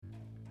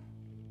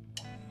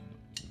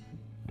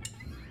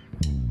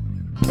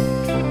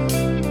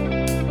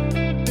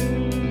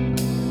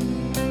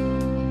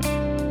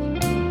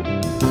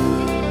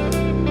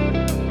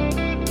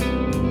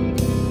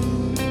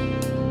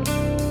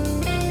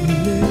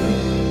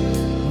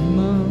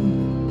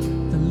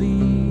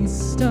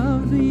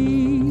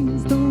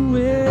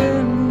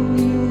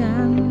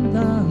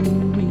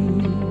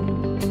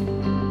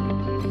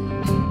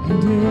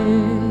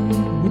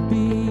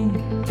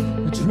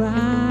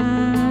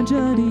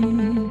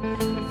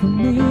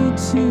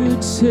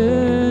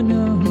turn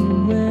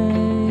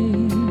away.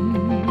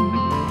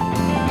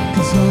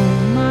 'Cause all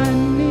my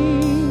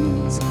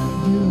needs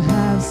you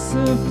have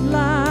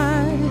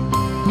supplied.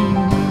 When I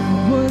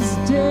was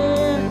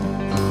dead,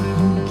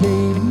 you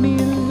gave me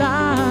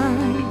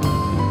life.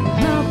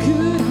 How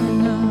could I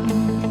not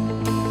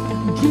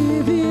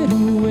give it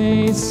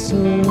away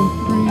so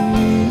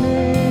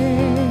freely?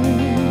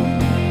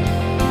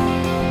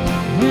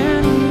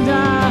 And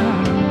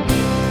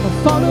I'll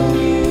follow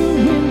you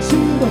into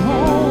the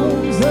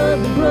homes of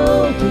the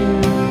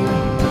broken.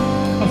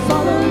 I'll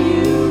follow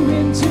you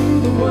into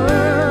the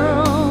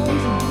world.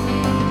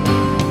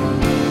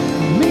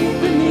 Meet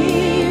the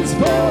needs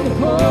for the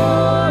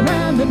poor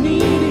and the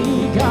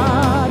needy,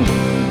 God.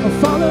 I'll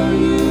follow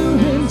you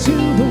into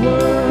the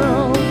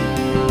world.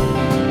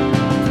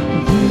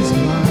 Use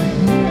my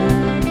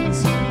hands,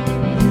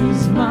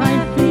 use my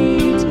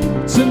feet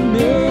to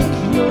make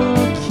your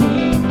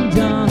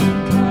kingdom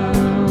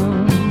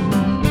come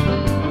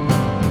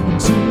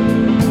to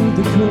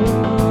the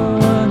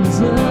corners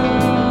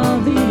of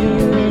the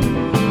earth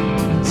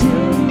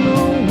until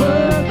your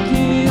work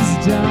is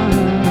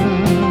done.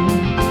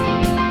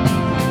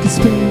 'Cause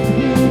faith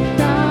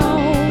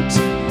without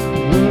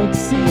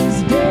works is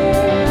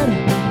dead,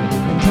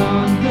 and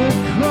on the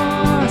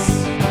cross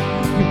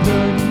your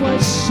blood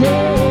was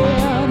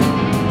shed.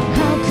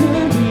 How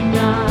could we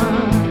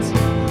not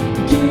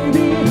give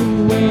it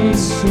away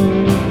so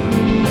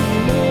freely?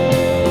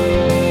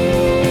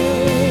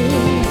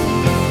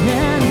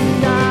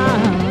 And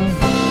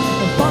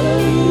I'll follow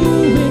you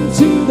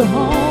into the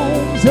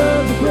homes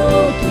of the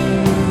broken.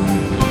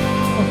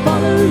 I'll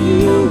follow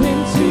you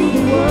into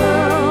the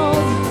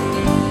world.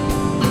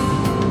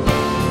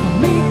 I'll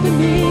meet the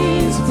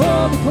needs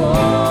for the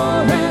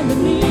poor and the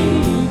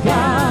needy,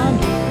 God.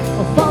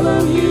 I'll follow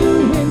you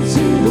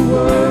into the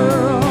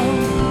world.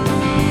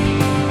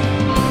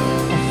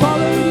 I'll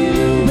follow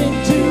you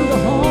into the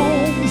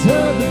homes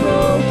of the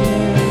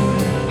broken.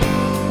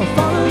 I'll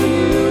follow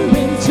you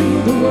into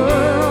the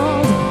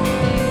world.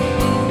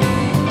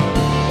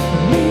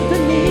 I'll meet the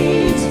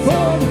needs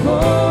for the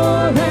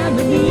poor and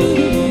the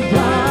needy,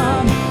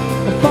 God.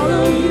 I'll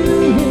follow you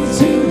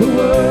into the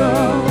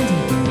world.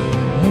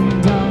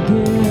 And I'll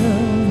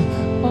give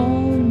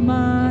all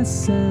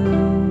myself.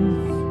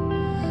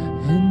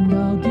 And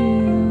I'll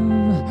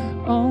give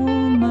all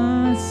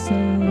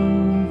myself.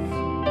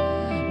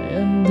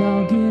 And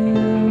I'll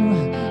give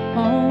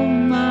all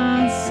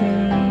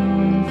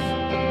myself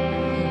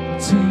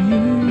to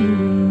you.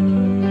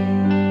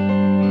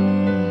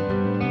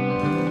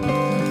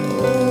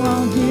 Oh,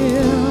 I'll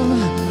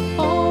give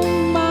all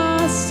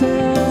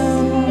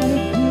myself.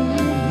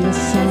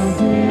 Yes, I'll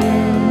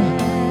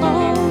give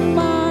all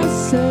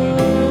myself.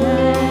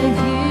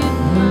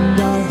 And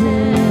I'll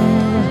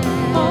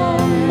give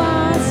all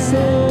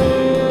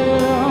myself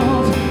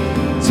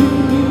to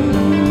you.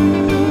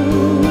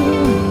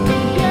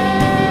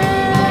 Yeah,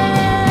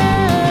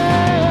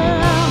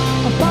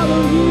 I'll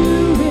follow you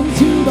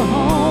into the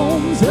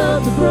homes of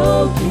the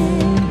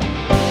broken.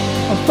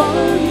 I'll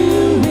follow you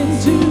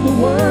into the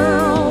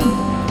world.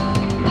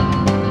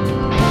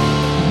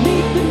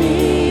 Meet the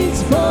needs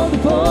for the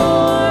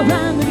poor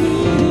and the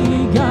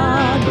needy,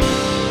 God.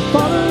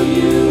 Follow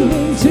you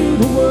into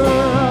the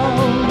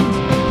world.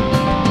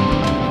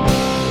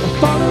 I'll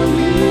follow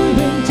you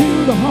into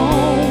the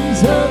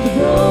homes of the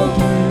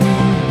broken.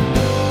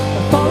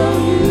 I'll follow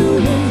you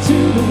into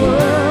the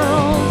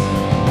world.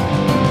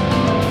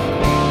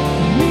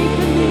 Meet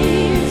the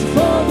needs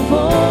for the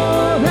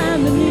poor and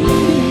the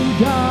needy,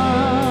 God.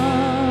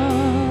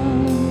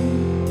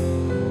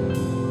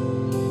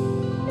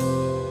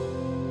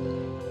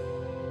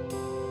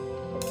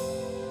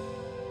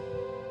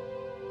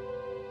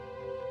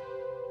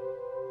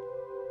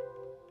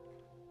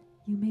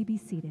 You may be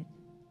seated.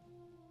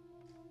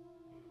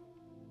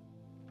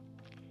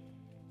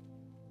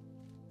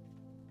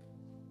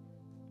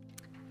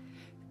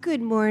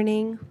 Good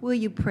morning. Will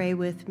you pray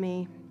with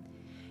me?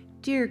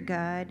 Dear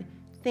God,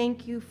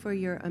 thank you for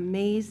your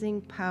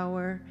amazing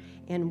power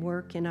and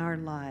work in our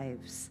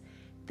lives.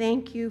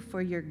 Thank you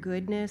for your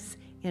goodness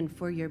and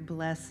for your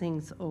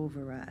blessings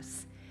over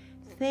us.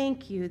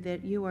 Thank you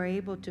that you are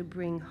able to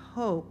bring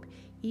hope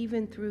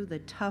even through the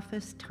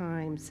toughest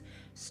times,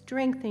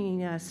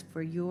 strengthening us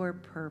for your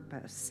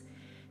purpose.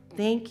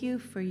 Thank you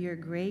for your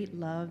great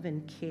love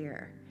and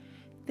care.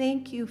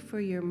 Thank you for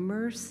your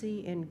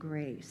mercy and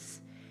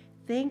grace.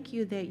 Thank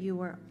you that you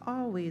are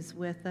always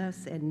with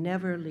us and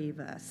never leave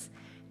us.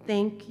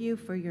 Thank you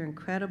for your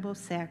incredible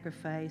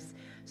sacrifice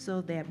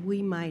so that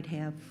we might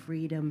have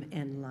freedom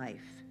and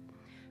life.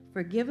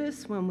 Forgive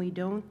us when we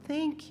don't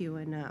thank you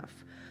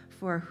enough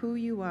for who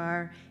you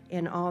are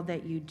and all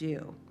that you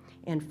do,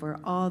 and for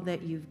all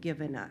that you've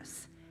given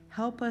us.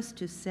 Help us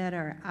to set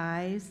our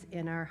eyes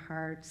and our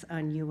hearts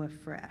on you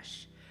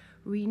afresh.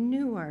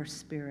 Renew our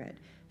spirit.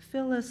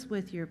 Fill us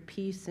with your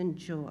peace and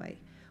joy.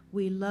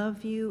 We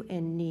love you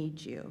and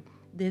need you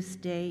this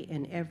day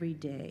and every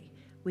day.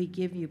 We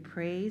give you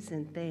praise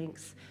and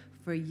thanks,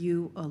 for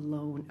you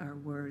alone are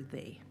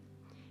worthy.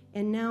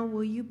 And now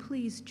will you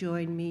please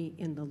join me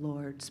in the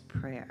Lord's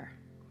Prayer?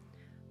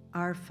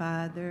 Our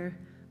Father,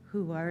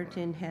 who art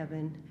in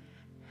heaven,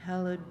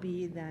 hallowed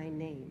be thy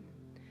name.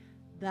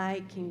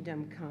 Thy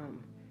kingdom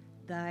come,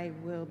 thy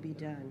will be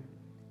done,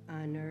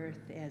 on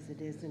earth as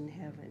it is in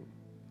heaven.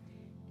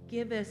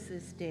 Give us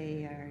this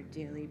day our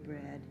daily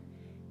bread,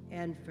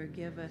 and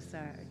forgive us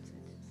our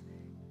sins,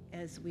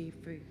 as we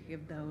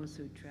forgive those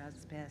who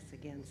trespass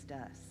against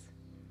us.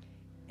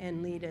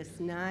 And lead us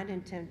not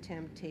into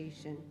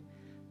temptation,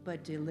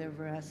 but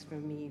deliver us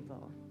from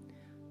evil.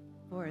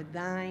 For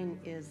thine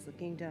is the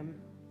kingdom,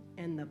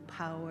 and the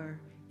power,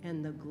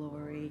 and the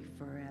glory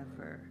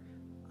forever.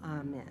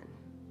 Amen.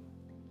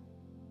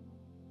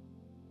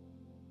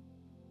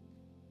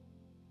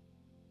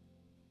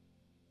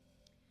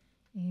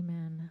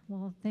 Amen.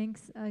 Well,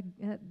 thanks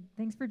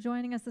for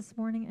joining us this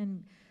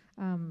morning.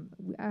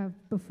 And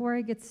before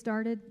I get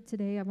started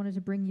today, I wanted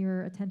to bring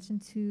your attention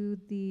to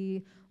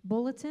the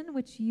bulletin,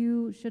 which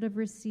you should have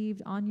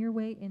received on your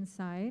way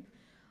inside.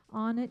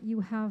 On it, you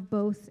have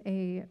both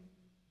a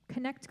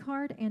Connect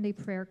card and a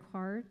prayer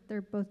card.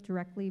 They're both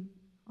directly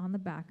on the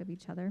back of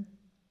each other.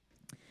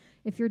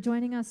 If you're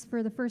joining us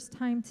for the first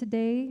time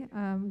today,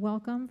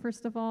 welcome.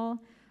 First of all,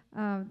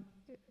 I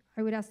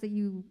would ask that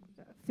you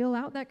fill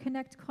out that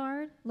Connect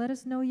card. Let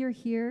us know you're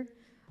here,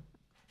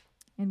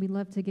 and we'd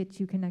love to get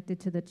you connected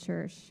to the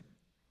church.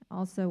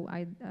 Also,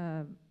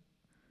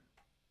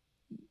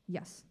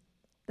 yes,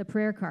 the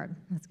prayer card.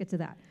 Let's get to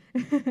that.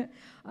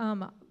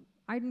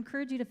 I'd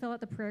encourage you to fill out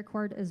the prayer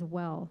card as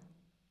well,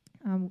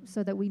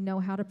 so that we know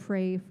how to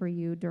pray for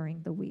you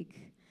during the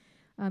week.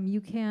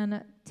 You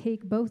can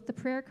take both the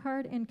prayer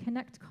card and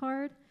Connect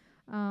card,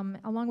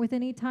 along with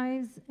any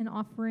tithes and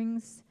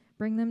offerings.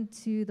 Bring them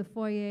to the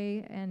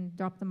foyer and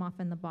drop them off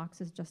in the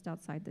boxes just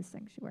outside this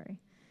sanctuary.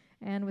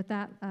 And with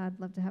that, I'd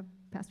love to have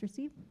Pastor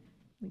Steve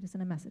lead us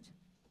in a message.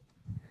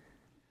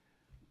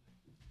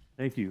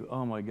 Thank you.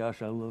 Oh my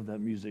gosh, I love that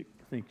music.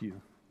 Thank you.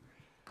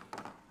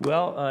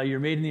 Well,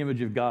 you're made in the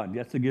image of God.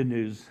 That's the good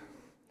news.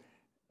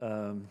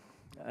 And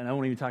I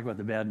won't even talk about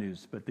the bad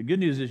news, but the good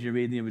news is you're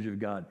made in the image of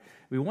God.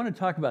 We want to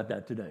talk about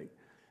that today.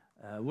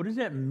 What does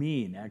that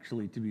mean,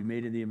 actually, to be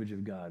made in the image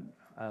of God?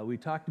 We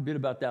talked a bit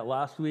about that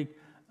last week.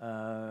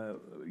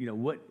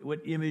 What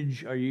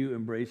image are you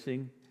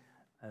embracing?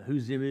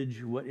 Whose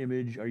image, what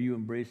image are you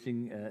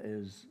embracing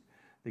as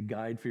the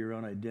guide for your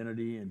own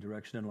identity and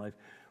direction in life?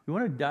 We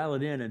want to dial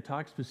it in and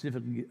talk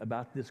specifically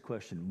about this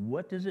question.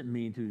 What does it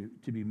mean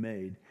to be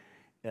made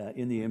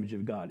in the image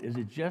of God? Is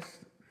it just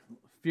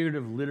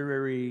figurative,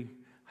 literary,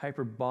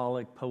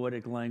 hyperbolic,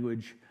 poetic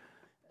language?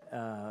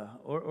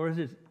 Or is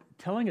it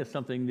telling us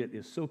something that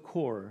is so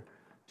core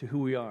to who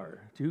we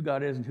are, to who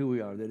God is and who we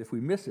are, that if we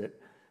miss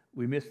it,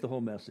 we miss the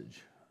whole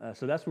message.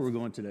 So that's where we're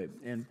going today.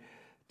 And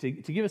to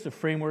give us a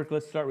framework,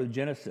 let's start with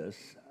Genesis.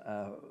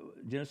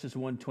 Genesis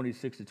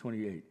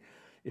 1:26-28.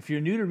 If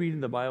you're new to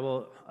reading the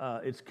Bible,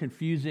 it's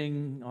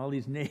confusing, all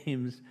these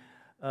names.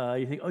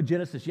 You think, oh,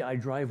 Genesis, yeah, I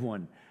drive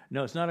one.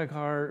 No, it's not a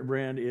car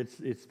brand. It's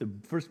the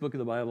first book of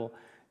the Bible.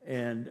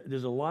 And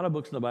there's a lot of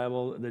books in the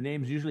Bible. The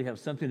names usually have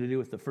something to do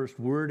with the first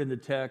word in the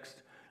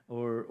text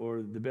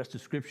or the best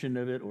description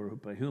of it or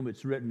by whom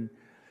it's written.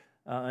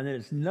 And then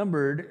it's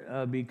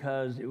numbered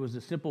because it was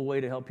a simple way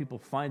to help people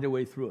find their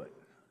way through it.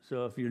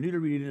 So if you're new to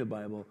reading the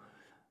Bible,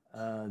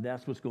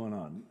 that's what's going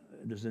on.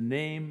 There's a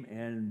name,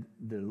 and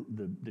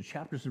the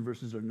chapters and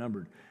verses are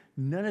numbered.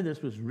 None of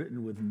this was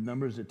written with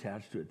numbers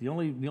attached to it. The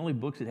only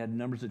books that had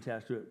numbers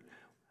attached to it,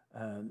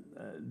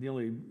 the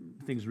only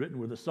things written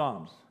were the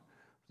Psalms.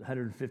 There's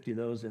 150 of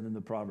those, and then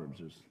the Proverbs.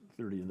 There's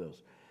 30 of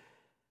those.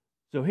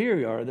 So here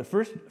we are, the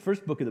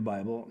first book of the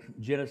Bible,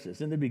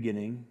 Genesis. In the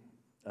beginning,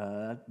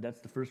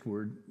 that's the first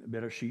word,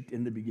 Bereshit,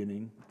 in the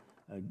beginning.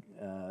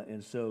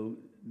 And so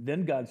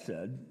then God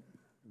said,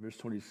 verse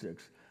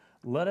 26,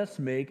 let us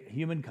make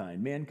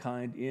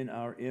mankind in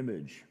our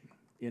image,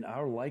 in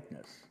our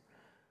likeness,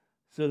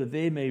 so that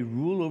they may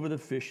rule over the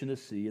fish in the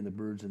sea and the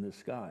birds in the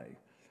sky,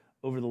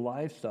 over the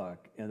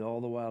livestock and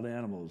all the wild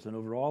animals, and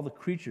over all the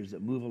creatures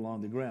that move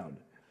along the ground.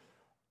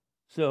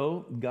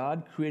 So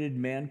God created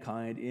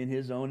mankind in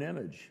his own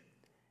image.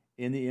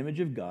 In the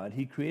image of God,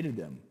 he created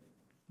them.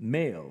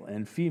 Male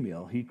and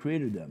female, he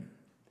created them.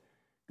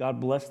 God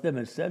blessed them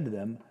and said to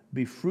them,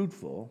 be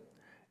fruitful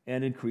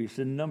and increase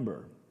in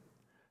number.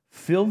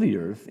 Fill the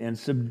earth and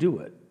subdue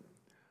it.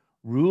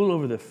 Rule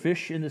over the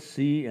fish in the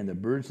sea and the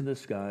birds in the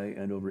sky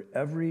and over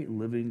every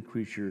living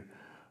creature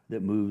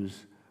that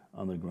moves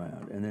on the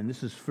ground. And then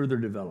this is further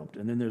developed.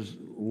 And then there's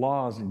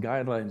laws and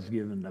guidelines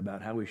given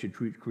about how we should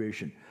treat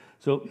creation.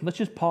 So let's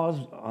just pause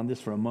on this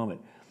for a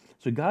moment.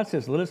 So God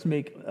says, let us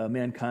make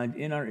mankind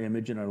in our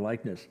image and our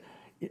likeness.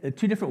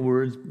 Two different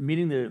words,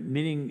 meaning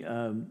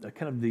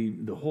kind of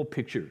the whole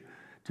picture.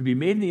 To be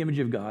made in the image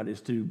of God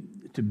is to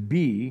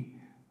be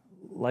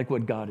like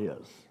what God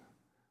is.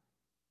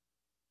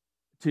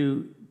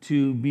 To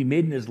be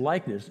made in his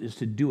likeness is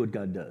to do what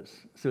God does.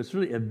 So it's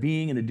really a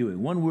being and a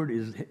doing. One word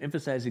is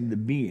emphasizing the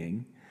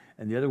being,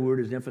 and the other word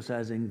is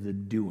emphasizing the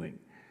doing.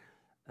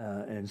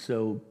 And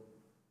so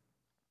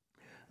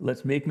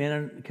let's make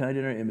mankind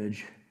in our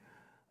image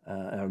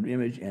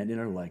and in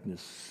our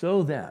likeness,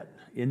 so that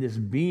in this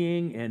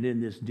being and in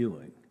this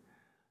doing,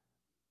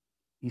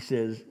 he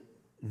says,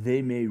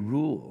 they may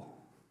rule.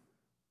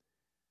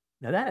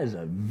 Now that is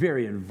a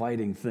very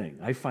inviting thing.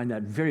 I find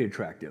that very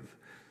attractive.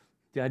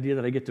 The idea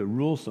that I get to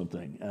rule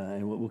something,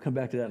 and we'll come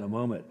back to that in a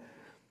moment.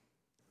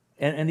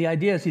 And the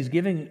idea is he's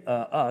giving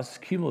us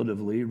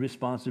cumulatively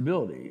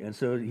responsibility. And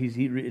so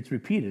it's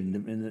repeated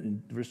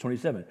in verse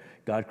 27.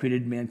 God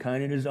created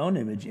mankind in his own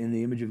image. In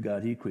the image of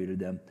God, he created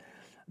them.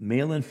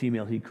 Male and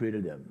female, he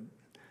created them.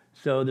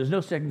 So there's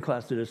no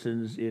second-class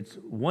citizens. It's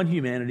one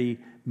humanity,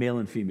 male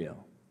and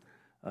female.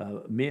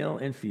 Male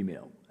and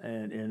female.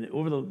 And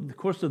over the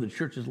course of the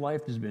church's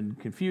life, there's been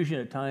confusion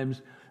at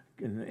times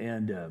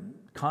and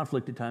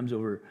conflict at times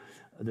over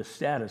the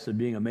status of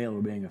being a male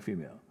or being a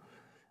female.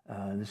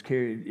 This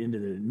carried into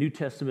the New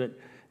Testament,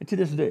 and to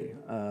this day,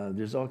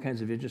 there's all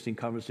kinds of interesting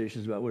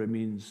conversations about what it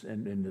means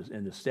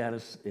and the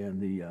status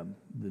and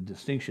the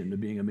distinction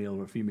of being a male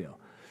or a female.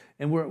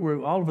 And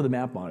we're all over the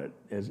map on it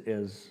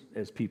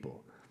as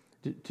people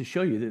to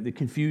show you the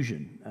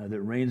confusion that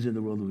reigns in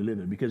the world that we live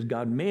in, because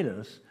God made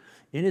us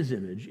in his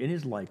image, in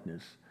his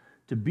likeness,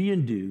 to be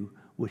and do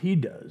what he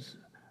does,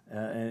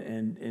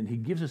 and he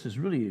gives us this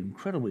really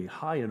incredibly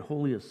high and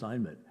holy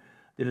assignment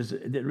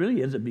that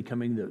really ends up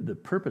becoming the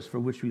purpose for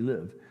which we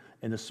live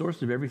and the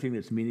source of everything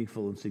that's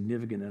meaningful and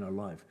significant in our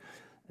life.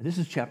 And this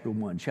is chapter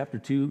 1. Chapter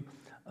 2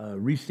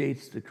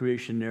 restates the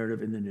creation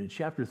narrative, and then in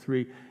chapter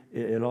 3,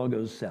 it all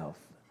goes south.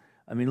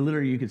 I mean,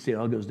 literally, you could say it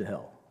all goes to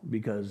hell,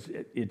 because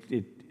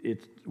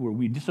it's where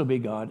we disobey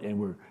God and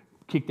we're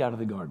kicked out of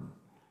the garden.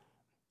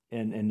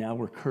 And now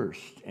we're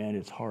cursed, and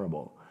it's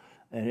horrible.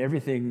 And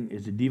everything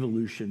is a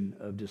devolution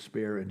of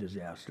despair and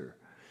disaster.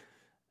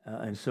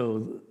 And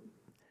so,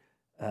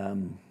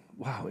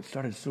 wow, it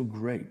started so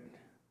great.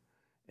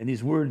 And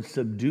these words,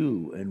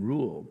 subdue and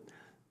rule,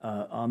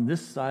 on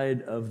this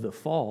side of the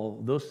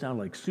fall, those sound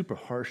like super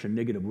harsh and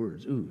negative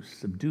words. Ooh,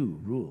 subdue,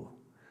 rule.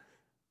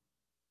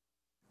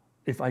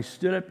 If I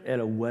stood up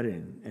at a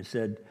wedding and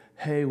said,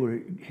 hey,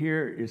 we're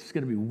here, it's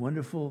going to be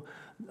wonderful,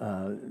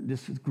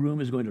 this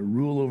groom is going to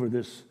rule over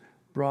this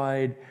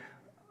bride,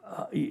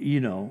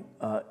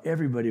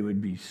 everybody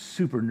would be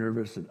super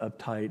nervous and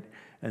uptight,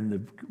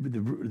 and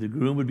the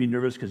groom would be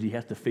nervous because he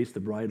has to face the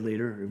bride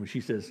later. And when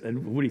she says,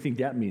 and what do you think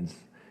that means?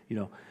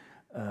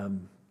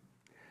 And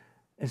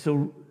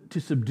so to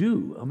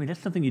subdue, I mean,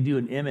 that's something you do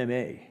in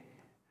MMA.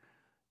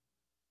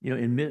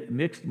 In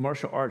mixed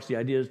martial arts, the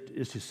idea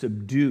is to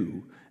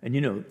subdue, and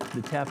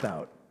the tap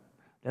out.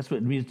 That's what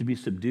it means to be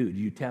subdued.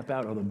 You tap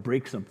out or they'll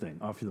break something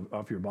off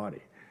your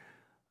body.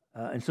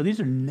 And so these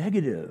are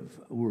negative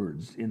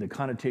words in the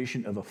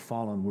connotation of a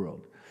fallen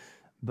world.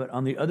 But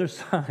on the other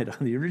side,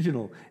 in the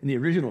original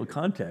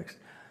context,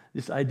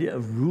 this idea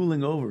of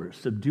ruling over,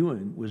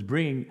 subduing, was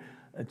building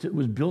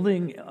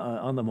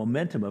on the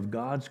momentum of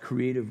God's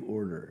creative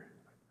order.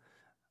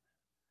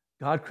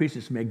 God creates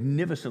this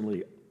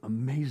magnificently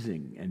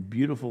amazing and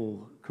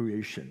beautiful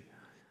creation.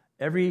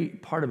 Every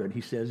part of it,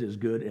 he says, is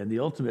good, and the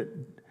ultimate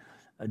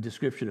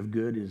description of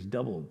good is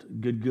doubled,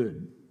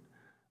 good.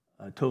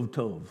 Tov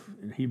tov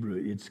in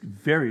Hebrew, it's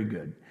very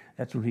good.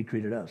 That's when he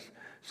created us.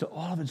 So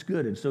all of it's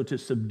good. And so to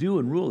subdue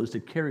and rule is to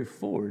carry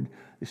forward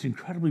this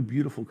incredibly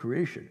beautiful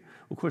creation.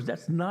 Of course,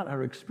 that's not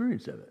our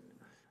experience of it.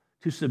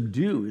 To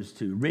subdue is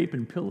to rape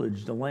and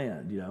pillage the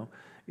land,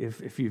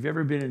 If you've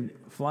ever been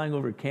flying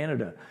over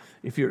Canada,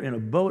 if you're in a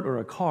boat or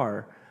a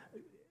car,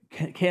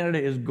 Canada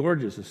is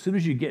gorgeous. As soon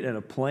as you get in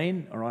a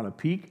plane or on a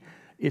peak,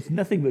 it's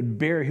nothing but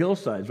bare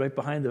hillsides. Right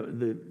behind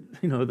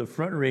the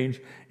Front Range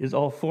is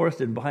all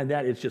forest, and behind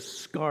that it's just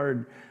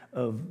scarred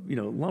of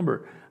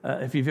lumber.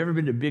 If you've ever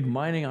been to big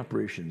mining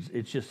operations,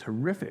 it's just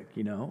horrific.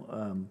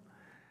 Butte,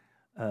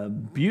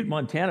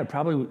 Montana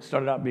probably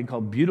started out being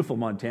called Beautiful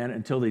Montana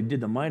until they did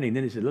the mining.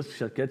 Then they said, let's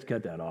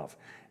cut that off.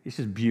 It's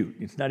just Butte.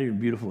 It's not even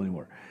beautiful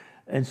anymore.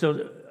 And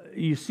so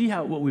you see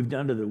what we've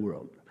done to the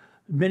world.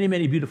 Many,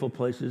 many beautiful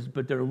places,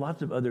 but there are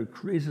lots of other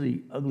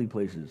crazily ugly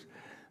places.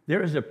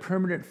 There is a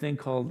permanent thing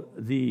called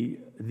the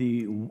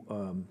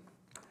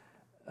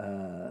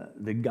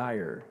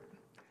gyre.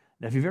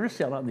 Now, if you've ever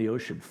sailed out in the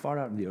ocean, far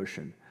out in the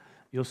ocean,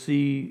 you'll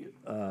see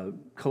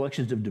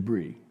collections of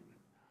debris.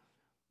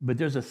 But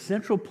there's a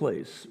central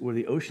place where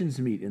the oceans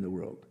meet in the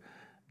world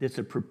that's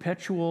a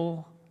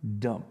perpetual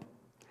dump,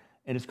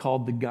 and it's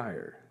called the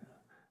gyre.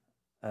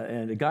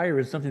 And a gyre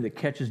is something that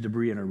catches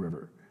debris in a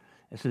river.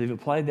 And so they've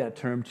applied that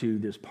term to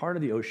this part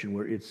of the ocean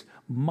where it's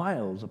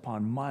miles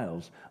upon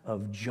miles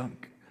of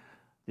junk.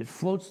 It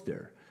floats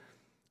there.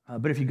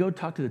 But if you go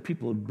talk to the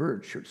people at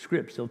Birch or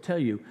Scripps, they'll tell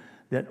you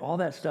that all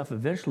that stuff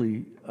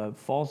eventually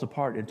falls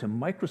apart into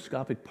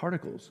microscopic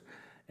particles,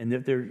 and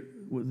that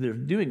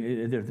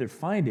they're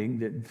finding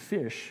that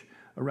fish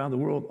around the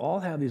world all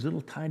have these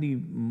little tiny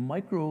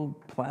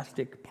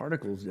microplastic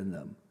particles in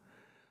them.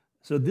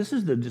 So this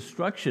is the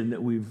destruction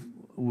that we've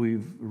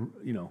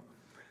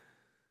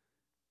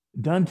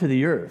done to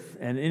the earth.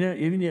 And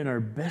even in our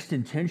best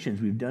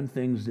intentions, we've done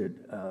things that,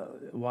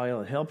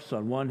 while it helps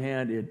on one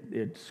hand,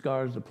 it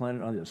scars the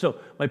planet on the other. So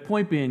my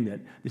point being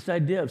that this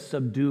idea of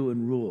subdue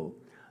and rule,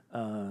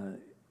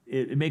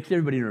 it makes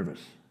everybody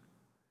nervous.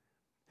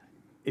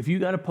 If you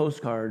got a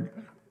postcard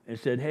and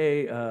said,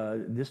 hey,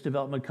 this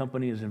development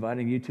company is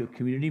inviting you to a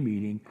community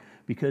meeting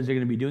because they're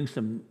going to be doing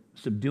some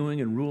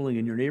subduing and ruling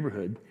in your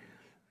neighborhood,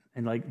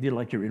 and they'd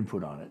like your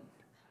input on it.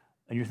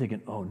 And you're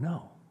thinking, oh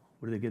no,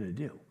 what are they going to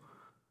do?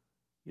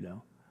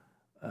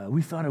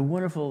 We found a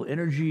wonderful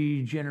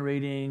energy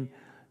generating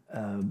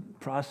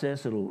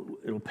process.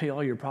 It'll pay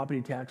all your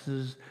property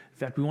taxes. In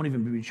fact, we won't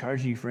even be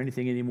charging you for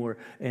anything anymore.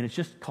 And it's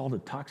just called a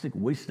toxic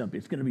waste dump.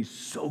 It's going to be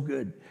so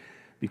good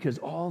because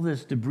all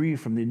this debris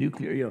from the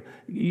nuclear,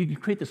 you can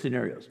create the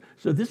scenarios.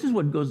 So this is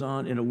what goes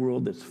on in a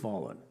world that's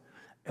fallen.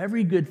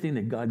 Every good thing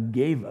that God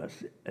gave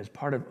us as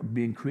part of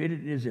being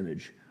created in His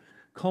image,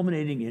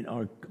 culminating in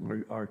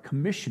our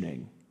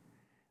commissioning,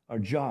 our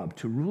job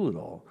to rule it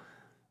all,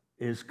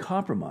 is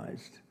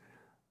compromised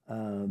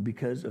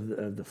because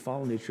of the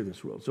fallen nature of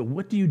this world. So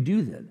what do you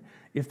do then?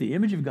 If the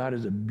image of God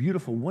is a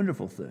beautiful,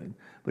 wonderful thing,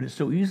 but it's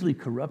so easily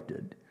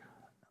corrupted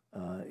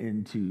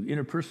into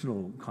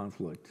interpersonal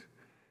conflict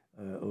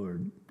or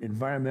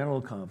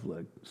environmental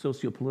conflict,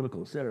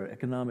 socio-political, et cetera,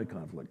 economic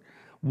conflict,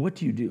 what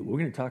do you do? We're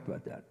going to talk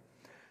about that.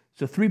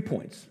 So 3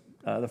 points.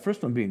 The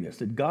first one being this,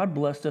 that God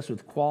blessed us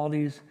with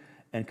qualities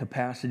and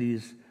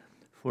capacities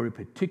for a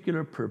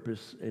particular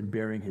purpose in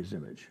bearing His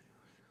image.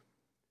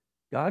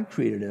 God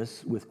created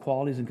us with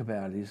qualities and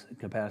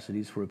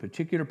capacities for a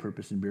particular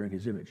purpose in bearing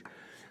His image.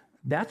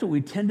 That's what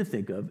we tend to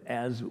think of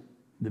as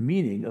the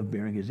meaning of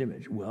bearing His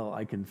image. Well,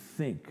 I can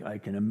think, I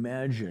can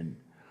imagine,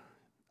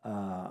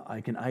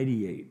 I can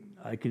ideate,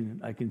 I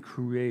can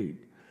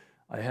create,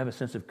 I have a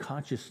sense of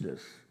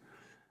consciousness,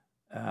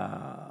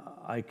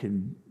 I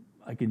can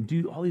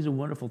do all these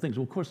wonderful things.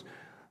 Well, of course,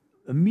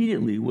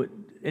 immediately what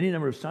any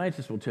number of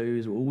scientists will tell you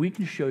is, well, we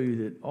can show you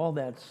that all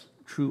that's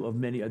true of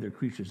many other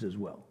creatures as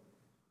well.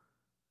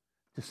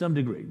 To some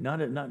degree, not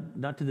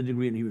to the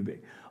degree in a human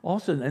being.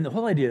 Also, and the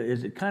whole idea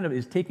is it kind of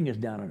is taking us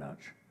down a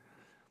notch.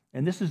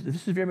 And this is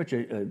very much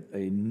I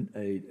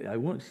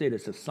won't say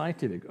it's a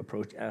scientific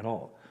approach at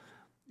all.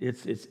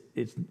 It's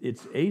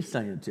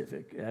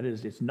ascientific. That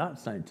is, it's not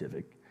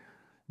scientific,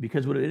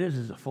 because what it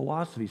is a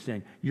philosophy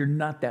saying you're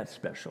not that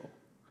special,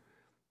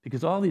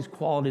 because all these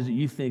qualities that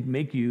you think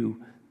make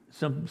you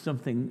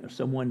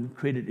someone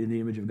created in the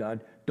image of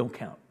God don't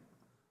count.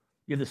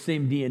 You have the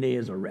same DNA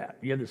as a rat.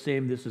 You have the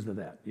same this as the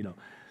that,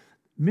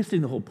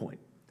 missing the whole point.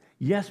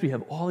 Yes, we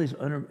have all these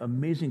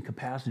amazing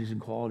capacities and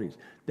qualities.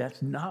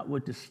 That's not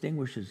what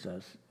distinguishes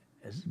us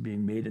as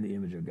being made in the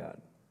image of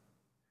God.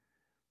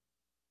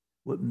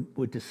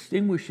 What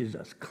distinguishes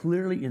us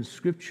clearly in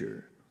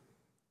Scripture,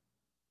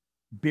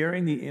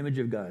 bearing the image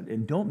of God,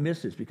 and don't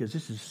miss this because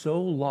this is so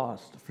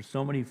lost for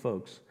so many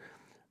folks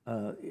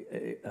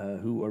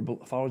who are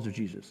followers of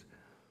Jesus.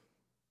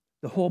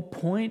 The whole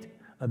point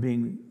of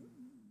being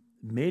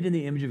made in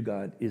the image of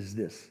God is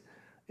this,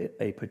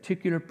 a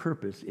particular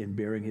purpose in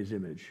bearing His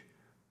image,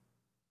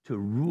 to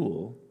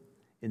rule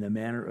in the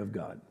manner of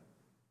God.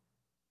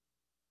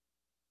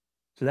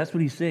 So that's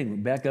what He's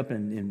saying. Back up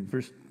in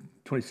verse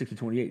 26 to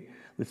 28.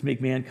 Let's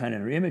make mankind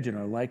in our image and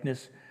our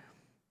likeness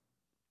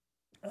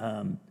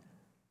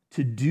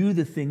to do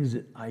the things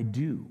that I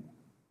do.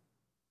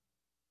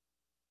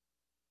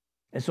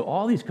 And so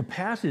all these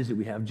capacities that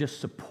we have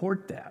just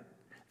support that.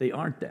 They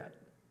aren't that.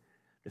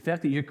 The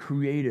fact that you're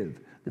creative,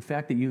 the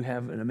fact that you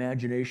have an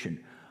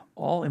imagination,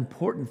 all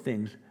important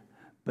things,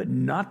 but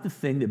not the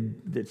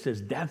thing that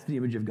says that's the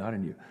image of God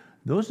in you.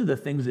 Those are the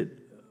things that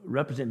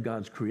represent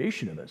God's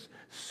creation of us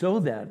so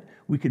that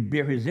we could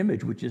bear His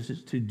image, which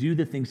is to do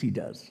the things He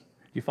does. Do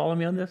you follow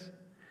me on this?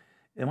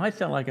 It might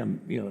sound like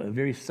I'm, a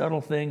very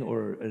subtle thing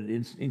or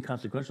an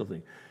inconsequential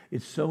thing.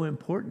 It's so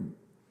important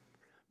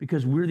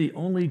because we're the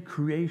only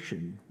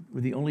creation,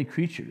 we're the only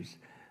creatures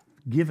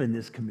given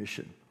this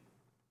commission.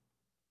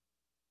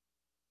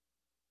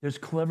 There's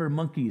clever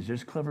monkeys,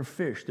 there's clever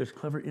fish, there's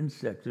clever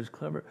insects, there's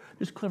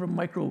clever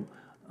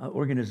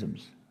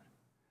microorganisms.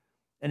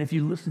 And if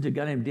you listen to a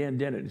guy named Dan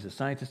Dennett, he's a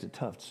scientist at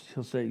Tufts,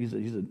 he'll say he's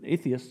an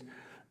atheist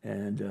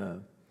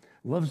and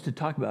loves to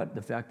talk about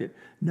the fact that,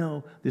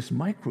 no, this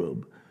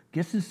microbe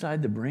gets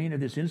inside the brain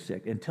of this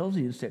insect and tells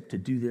the insect to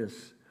do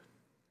this.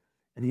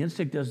 And the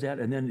insect does that,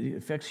 and then it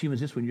affects humans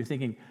this way. You're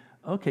thinking,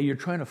 okay, you're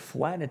trying to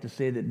flatten it to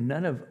say that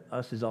none of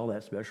us is all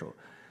that special.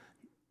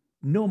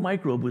 No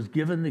microbe was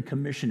given the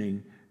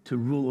commissioning to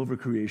rule over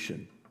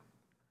creation.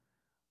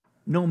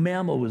 No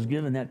mammal was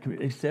given that,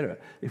 etc.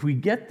 If we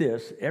get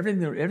this,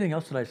 everything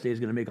else that I say is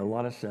going to make a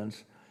lot of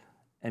sense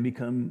and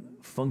become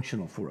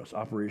functional for us,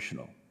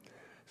 operational.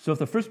 So if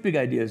the first big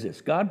idea is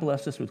this, God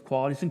blessed us with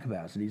qualities and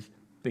capacities,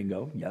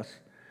 bingo, yes,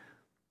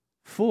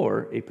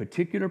 for a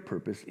particular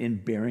purpose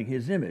in bearing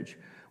His image,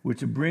 which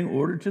to bring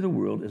order to the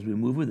world as we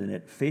move within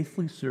it,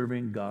 faithfully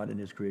serving God and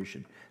His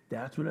creation.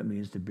 That's what it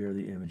means to bear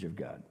the image of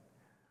God.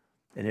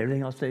 And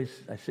everything else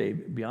I say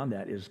beyond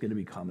that is going to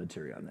be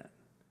commentary on that.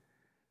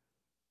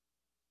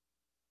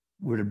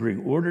 We're to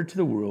bring order to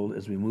the world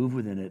as we move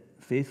within it,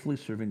 faithfully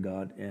serving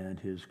God and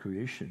his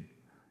creation.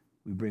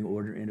 We bring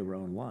order into our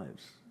own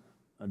lives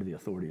under the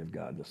authority of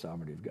God, the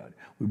sovereignty of God.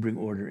 We bring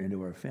order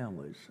into our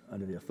families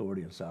under the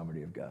authority and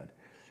sovereignty of God.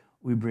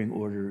 We bring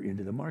order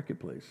into the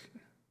marketplace.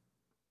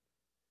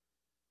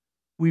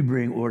 We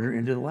bring order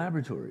into the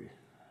laboratory.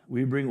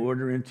 We bring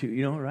order into,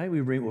 right?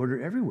 We bring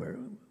order everywhere.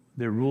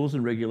 There are rules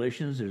and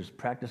regulations. There's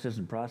practices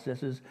and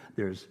processes.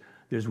 There's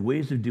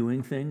ways of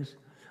doing things.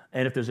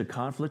 And if there's a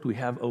conflict, we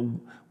have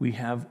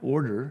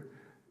order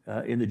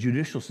in the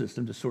judicial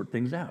system to sort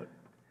things out.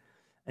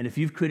 And if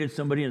you've created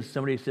somebody and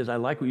somebody says, I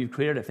like what you've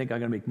created, I think I'm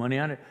going to make money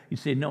on it, you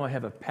say, no, I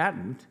have a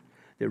patent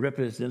that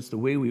represents the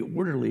way we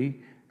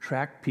orderly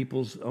track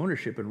people's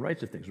ownership and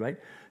rights of things, right?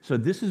 So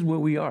this is where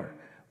we are.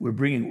 We're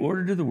bringing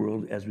order to the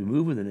world as we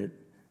move within it,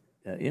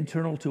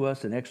 internal to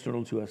us and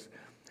external to us,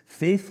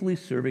 faithfully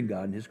serving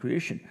God and his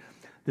creation.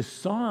 The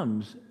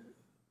Psalms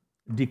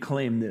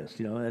declaim this,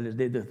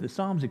 the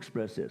Psalms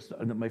express this.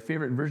 My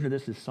favorite version of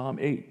this is Psalm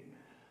 8.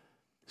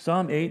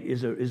 Psalm 8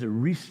 is a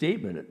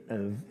restatement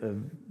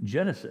of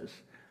Genesis.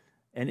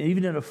 And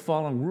even in a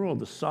fallen world,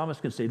 the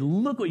psalmist can say,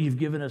 look what you've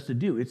given us to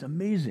do. It's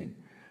amazing.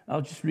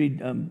 I'll just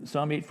read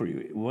Psalm 8 for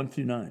you, 1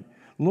 through 9.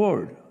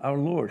 Lord, our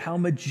Lord, how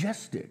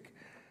majestic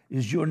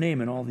is your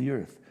name in all the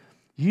earth.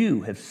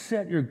 You have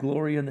set your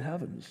glory in the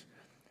heavens.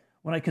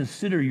 When I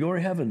consider your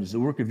heavens, the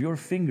work of your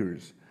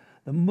fingers,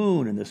 the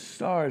moon and the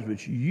stars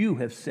which you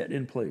have set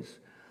in place,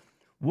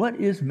 what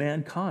is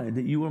mankind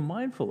that you are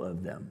mindful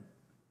of them?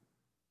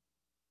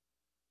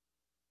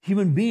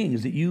 Human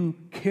beings that you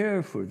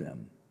care for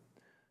them.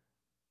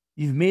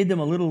 You've made them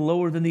a little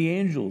lower than the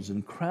angels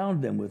and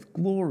crowned them with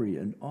glory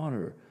and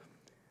honor.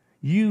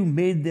 You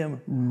made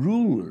them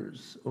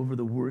rulers over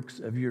the works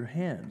of your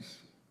hands.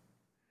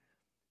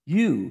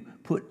 You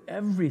put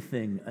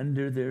everything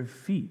under their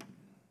feet.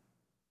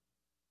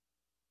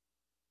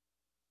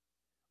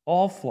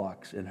 All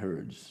flocks and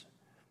herds,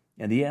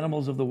 and the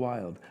animals of the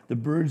wild, the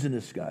birds in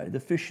the sky, the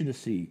fish in the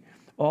sea,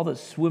 all that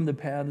swim the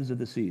paths of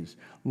the seas.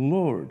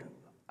 Lord,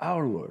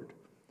 our Lord,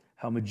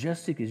 how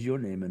majestic is your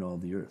name in all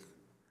the earth.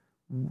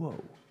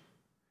 Whoa.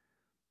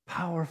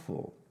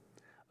 Powerful.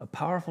 A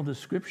powerful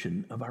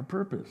description of our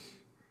purpose.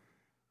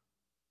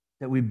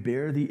 That we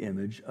bear the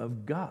image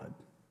of God.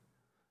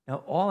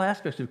 Now, all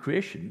aspects of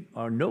creation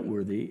are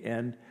noteworthy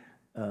and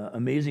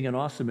amazing and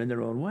awesome in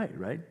their own way,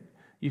 right?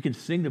 You can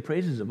sing the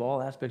praises of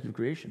all aspects of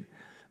creation,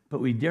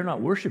 but we dare not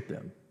worship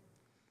them.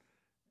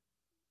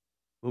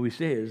 What we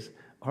say is,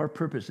 our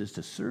purpose is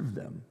to serve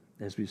them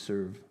as we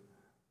serve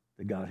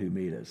the God who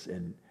made us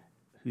and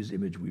whose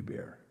image we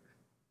bear.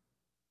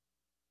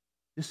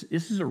 This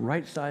is a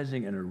right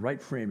sizing and a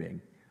right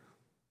framing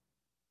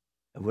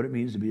of what it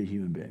means to be a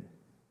human being.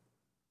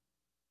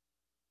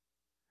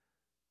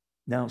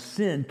 Now,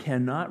 sin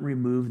cannot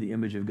remove the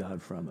image of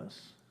God from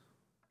us.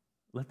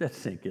 Let that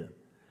sink in.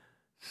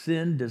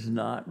 Sin does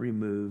not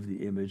remove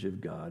the image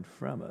of God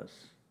from us.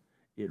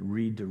 It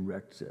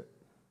redirects it.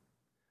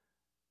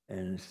 And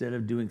instead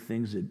of doing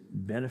things that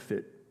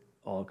benefit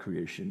all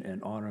creation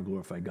and honor and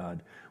glorify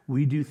God,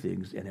 we do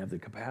things and have the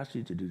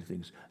capacity to do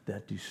things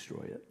that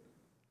destroy it.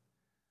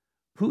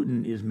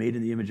 Putin is made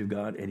in the image of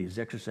God, and he's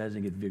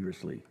exercising it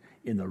vigorously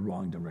in the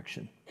wrong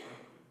direction.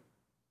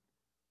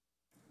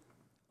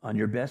 On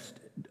your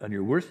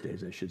worst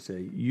days, I should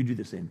say, you do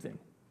the same thing.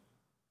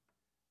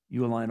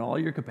 You align all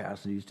your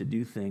capacities to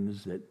do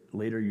things that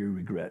later you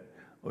regret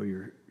or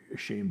you're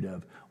ashamed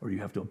of or you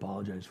have to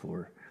apologize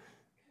for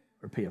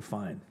or pay a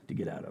fine to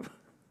get out of.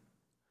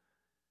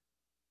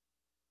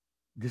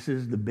 This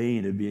is the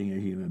bane of being a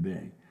human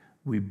being.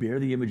 We bear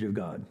the image of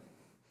God.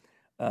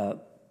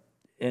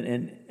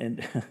 If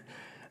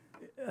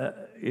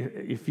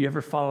you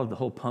ever followed the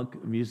whole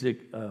punk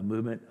music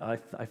movement,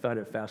 I found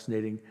it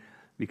fascinating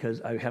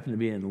because I happened to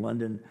be in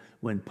London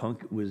when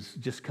punk was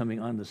just coming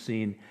on the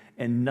scene,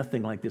 and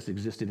nothing like this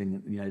existed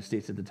in the United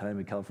States at the time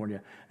in California.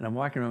 And I'm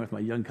walking around with my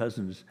young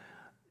cousins,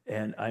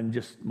 and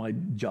my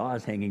jaw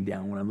is hanging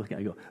down when I'm looking.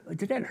 I go,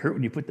 did that hurt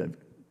when you put the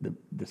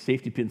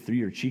safety pin through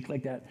your cheek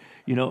like that?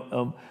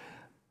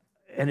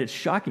 And it's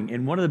shocking.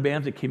 And one of the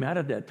bands that came out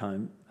at that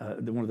time,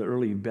 one of the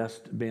early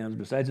best bands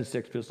besides the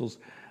Sex Pistols,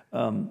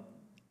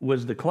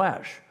 was The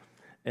Clash.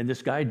 And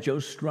this guy, Joe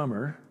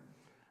Strummer,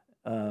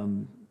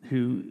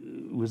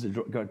 who was a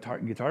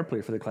guitar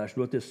player for The Clash,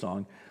 wrote this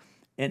song.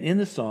 And in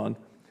the song,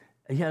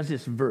 he has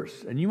this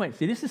verse. And you might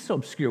say, this is so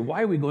obscure.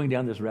 Why are we going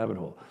down this rabbit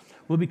hole?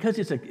 Well, because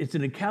it's an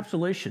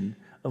encapsulation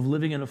of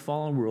living in a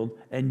fallen world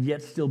and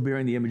yet still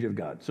bearing the image of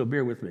God. So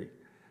bear with me.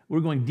 We're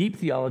going deep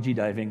theology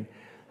diving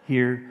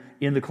here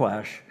in The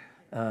Clash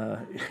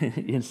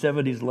in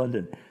 70s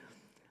London.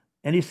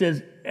 And he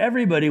says,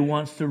 everybody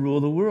wants to rule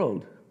the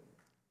world.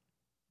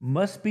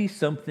 Must be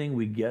something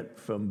we get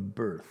from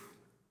birth.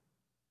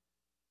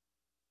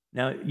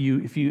 Now,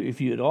 if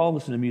you at all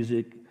listen to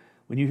music,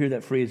 when you hear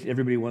that phrase,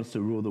 everybody wants to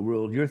rule the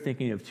world, you're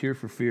thinking of Tears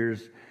for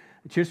Fears.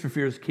 Tears for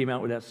Fears came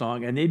out with that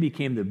song, and they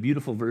became the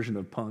beautiful version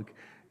of punk.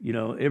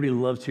 Everybody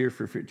loves Tears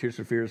for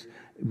Fears.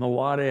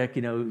 Melodic,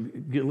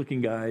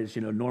 good-looking guys,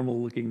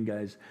 normal-looking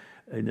guys.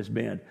 in this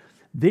band.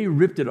 They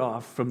ripped it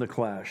off from The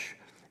Clash.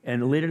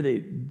 And later,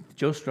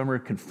 Joe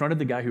Strummer confronted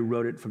the guy who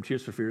wrote it from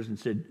Tears for Fears and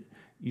said,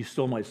 "You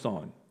stole my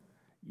song.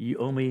 You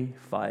owe me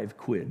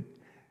 £5,"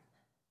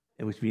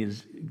 which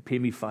means pay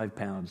me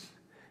 £5,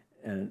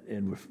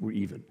 and we're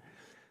even.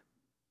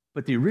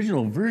 But the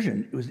original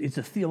version, it's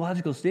a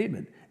theological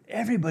statement.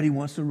 Everybody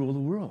wants to rule the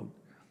world.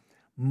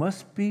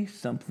 Must be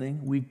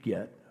something we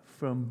get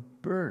from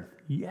birth.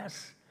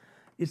 Yes,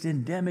 it's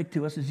endemic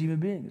to us as human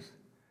beings.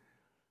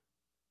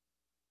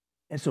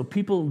 And so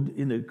people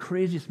in the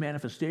craziest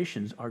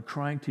manifestations are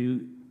trying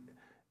to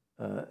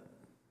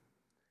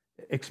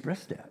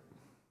express that.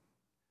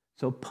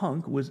 So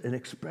punk was an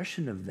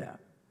expression of that.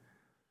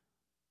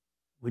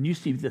 When you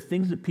see the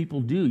things that people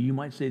do, you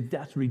might say,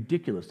 that's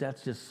ridiculous.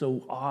 That's just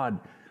so odd.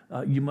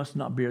 You must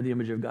not bear the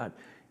image of God.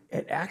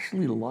 It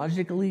actually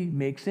logically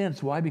makes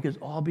sense. Why? Because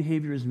all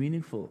behavior is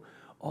meaningful.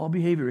 All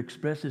behavior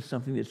expresses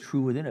something that's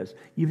true within us,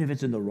 even if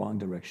it's in the wrong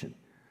direction.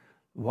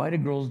 Why do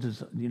girls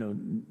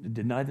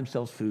deny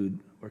themselves food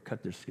or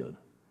cut their skin?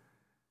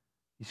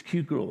 These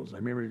cute girls, I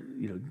remember,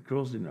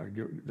 girls in our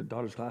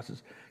daughter's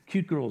classes,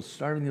 cute girls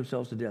starving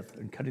themselves to death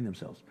and cutting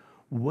themselves.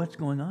 What's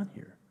going on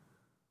here?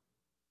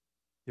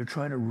 They're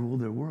trying to rule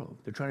their world.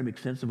 They're trying to make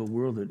sense of a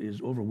world that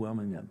is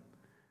overwhelming them.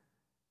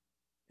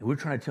 And we're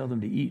trying to tell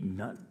them to eat and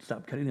not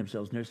stop cutting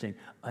themselves. And they're saying,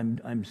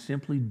 I'm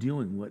simply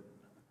doing what,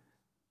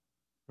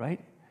 right?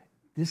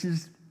 This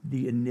is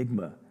the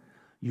enigma.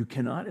 You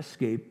cannot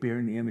escape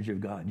bearing the image of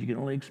God. You can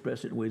only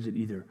express it in ways that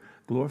either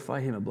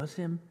glorify him and bless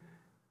him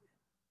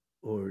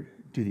or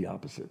do the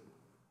opposite.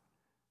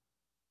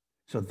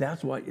 So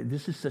that's why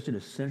this is such an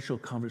essential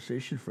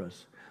conversation for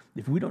us.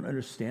 If we don't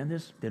understand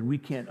this, then we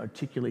can't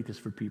articulate this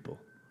for people.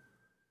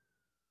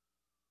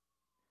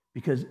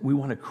 Because we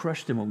want to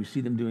crush them when we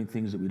see them doing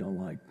things that we don't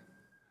like.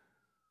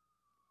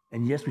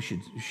 And yes, we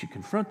should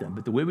confront them,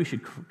 but the way we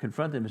should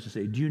confront them is to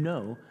say, do you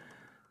know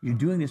you're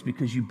doing this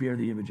because you bear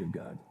the image of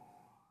God?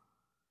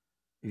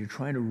 And you're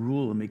trying to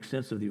rule and make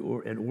sense of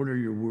and order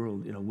your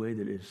world in a way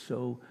that is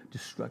so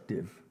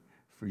destructive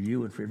for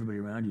you and for everybody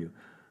around you.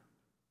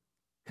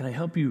 Can I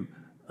help you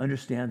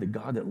understand the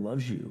God that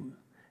loves you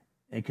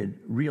and can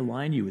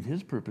realign you with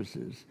his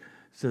purposes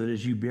so that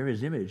as you bear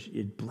his image,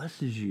 it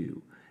blesses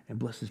you and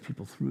blesses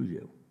people through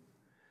you?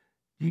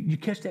 You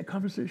catch that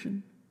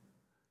conversation?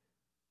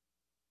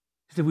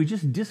 Because if we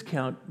just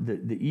discount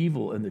the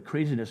evil and the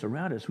craziness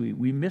around us,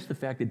 we miss the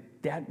fact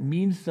that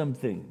means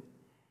something.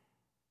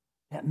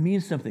 That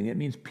means something. It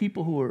means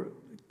people who are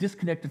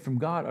disconnected from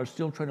God are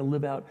still trying to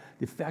live out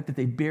the fact that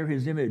they bear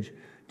his image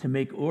to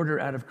make order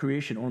out of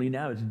creation, only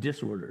now it's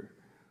disorder.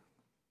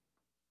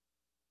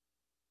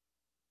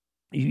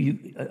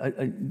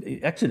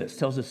 Exodus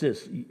tells us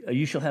this: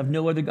 you shall have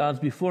no other gods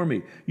before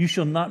me. You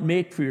shall not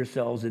make for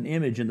yourselves an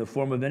image in the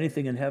form of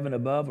anything in heaven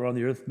above or on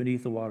the earth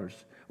beneath the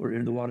waters or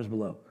in the waters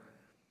below.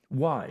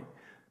 Why?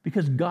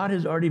 Because God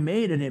has already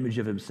made an image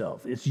of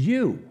himself. It's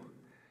you.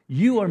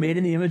 You are made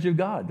in the image of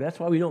God. That's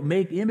why we don't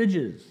make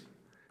images.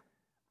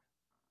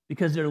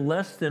 Because they're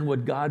less than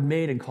what God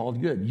made and called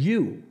good.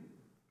 You.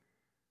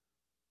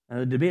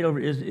 The debate over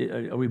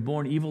are we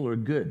born evil or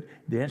good?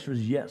 The answer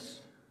is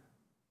yes.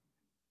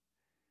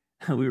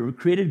 We were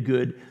created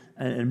good,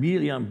 and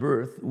immediately on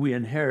birth, we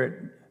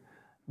inherit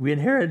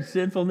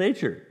sinful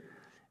nature.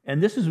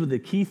 And this is the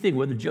key thing.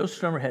 Whether Joe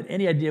Strummer had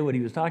any idea what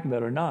he was talking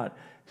about or not,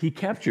 he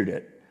captured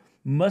it.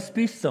 Must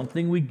be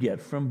something we get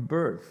from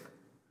birth.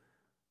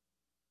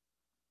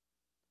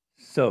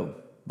 So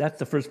that's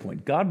the first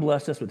point. God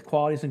blessed us with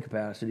qualities and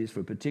capacities for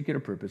a particular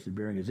purpose in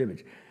bearing his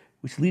image,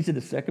 which leads to the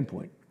second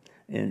point.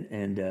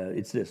 And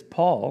it's this.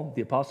 Paul,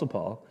 the Apostle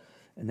Paul,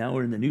 and now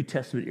we're in the New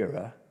Testament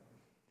era,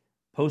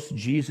 post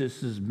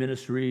Jesus'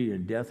 ministry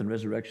and death and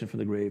resurrection from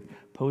the grave,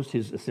 post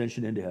his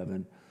ascension into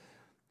heaven,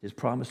 his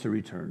promise to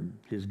return,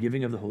 his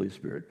giving of the Holy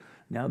Spirit.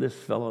 Now this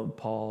fellow,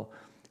 Paul,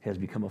 has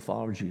become a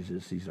follower of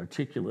Jesus. He's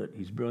articulate,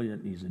 he's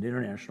brilliant, he's an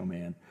international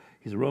man,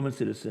 he's a Roman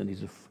citizen,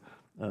 he's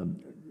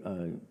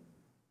a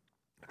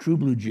true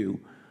blue Jew.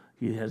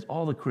 He has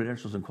all the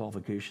credentials and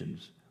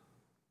qualifications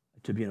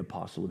to be an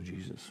apostle of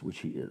Jesus, which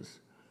he is.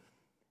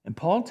 And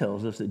Paul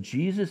tells us that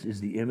Jesus is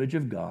the image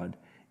of God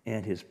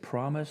and his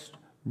promised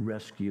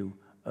rescue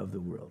of the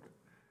world.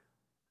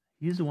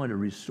 He's the one to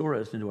restore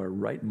us into our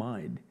right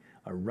mind,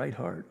 our right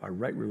heart, our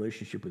right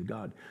relationship with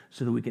God,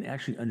 so that we can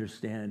actually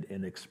understand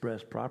and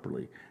express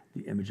properly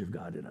the image of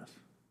God in us.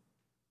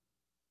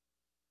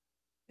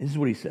 And this is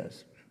what he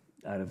says.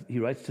 He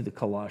writes to the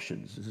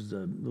Colossians. This is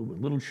a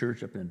little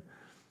church up in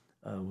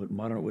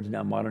what is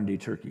now modern-day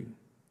Turkey.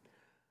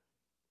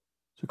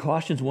 So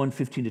Colossians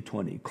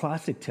 1:15-20,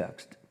 classic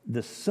text.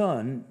 The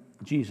Son,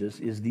 Jesus,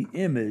 is the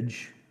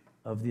image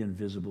of the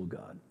invisible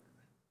God.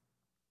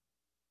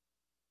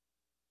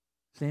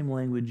 Same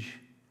language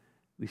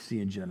we see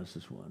in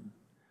Genesis 1.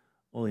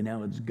 Only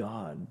now it's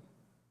God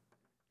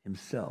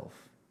himself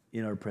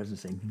in our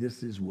presence saying,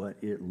 this is what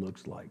it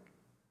looks like.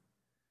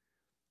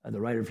 The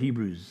writer of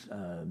Hebrews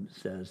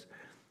says,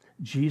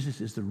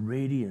 Jesus is the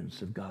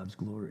radiance of God's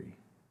glory,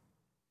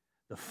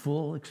 the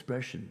full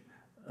expression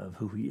of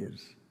who he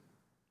is.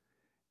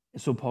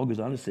 And so Paul goes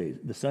on to say,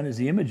 the Son is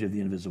the image of the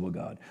invisible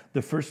God,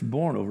 the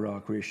firstborn over all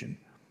creation.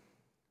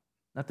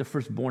 Not the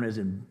firstborn as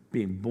in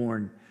being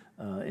born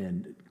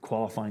and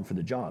qualifying for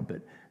the job,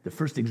 but the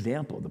first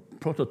example, the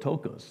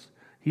prototokos.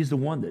 He's the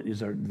one that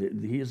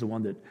he is the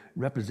one that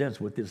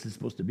represents what this is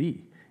supposed to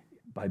be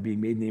by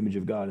being made in the image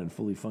of God and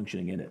fully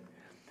functioning in it.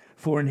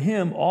 For in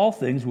him all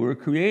things were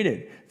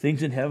created,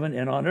 things in heaven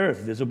and on earth,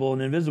 visible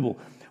and invisible,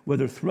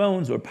 whether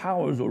thrones or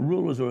powers or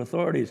rulers or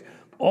authorities.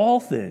 All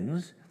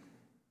things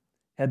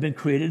have been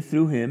created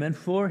through him and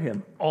for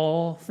him.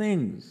 All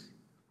things.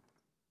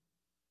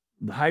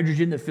 The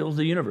hydrogen that fills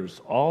the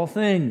universe. All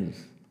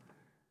things.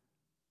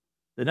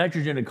 The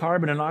nitrogen and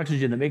carbon and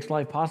oxygen that makes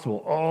life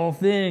possible. All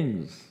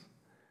things.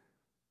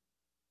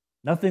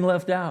 Nothing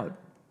left out.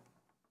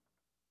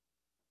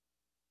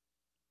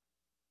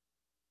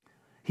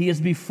 He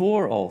is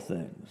before all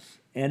things,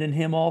 and in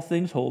him all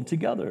things hold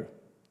together.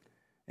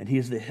 And he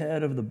is the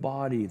head of the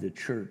body, the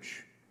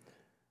church.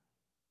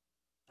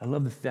 I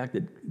love the fact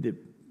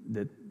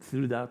that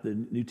throughout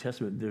the New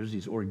Testament, there's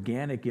these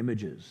organic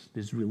images,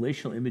 these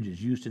relational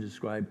images used to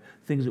describe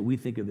things that we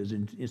think of as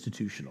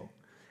institutional.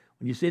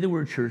 When you say the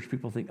word church,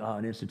 people think,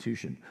 an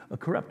institution, a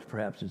corrupt,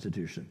 perhaps,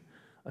 institution,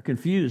 a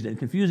confused and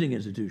confusing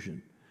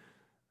institution,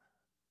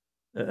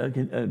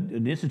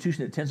 an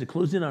institution that tends to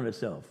close in on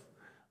itself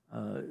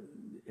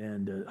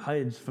and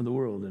hides from the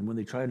world. And when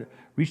they try to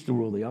reach the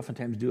world, they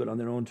oftentimes do it on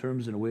their own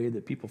terms in a way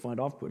that people find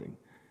off-putting.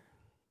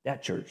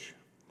 That church.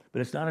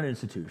 But it's not an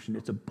institution,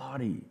 it's a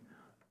body.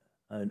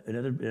 In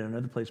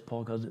another place,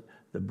 Paul calls it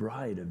the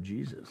bride of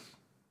Jesus.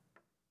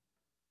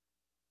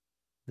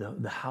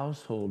 The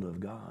household of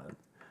God,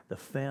 the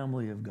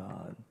family of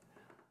God,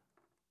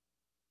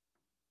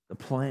 the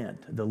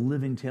plant, the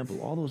living temple,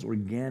 all those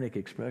organic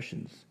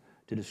expressions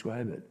to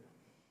describe it.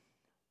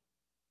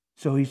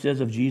 So he says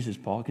of Jesus,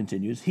 Paul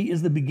continues, he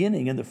is the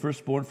beginning and the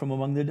firstborn from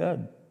among the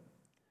dead,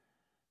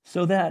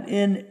 so that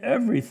in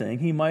everything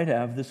he might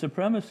have the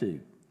supremacy.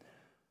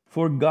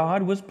 For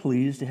God was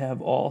pleased to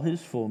have all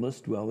his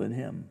fullness dwell in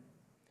him,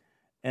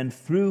 and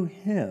through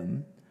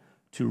him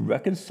to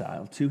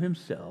reconcile to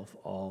himself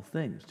all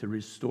things, to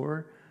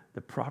restore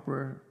the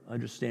proper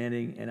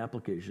understanding and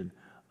application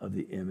of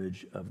the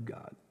image of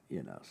God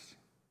in us.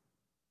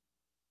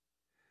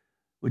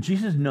 Well,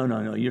 Jesus,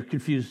 no, you're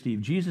confused, Steve.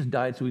 Jesus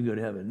died so we can go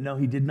to heaven. No,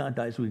 he did not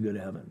die so we can go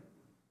to heaven.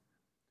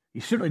 He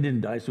certainly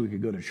didn't die so we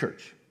could go to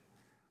church.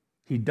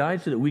 He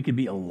died so that we could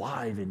be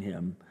alive in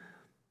him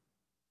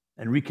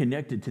and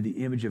reconnected to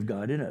the image of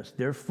God in us.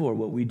 Therefore,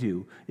 what we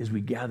do is we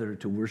gather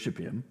to worship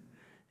him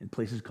in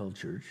places called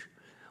church.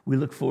 We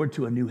look forward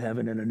to a new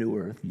heaven and a new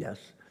earth, yes.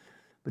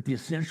 But the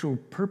essential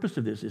purpose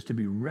of this is to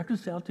be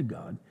reconciled to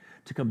God,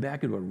 to come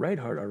back into a right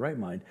heart, our right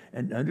mind,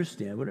 and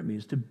understand what it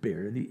means to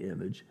bear the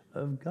image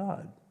of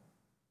God.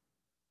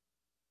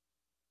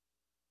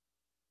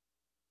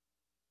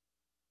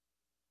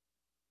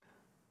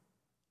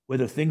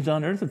 Whether things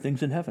on earth or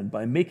things in heaven,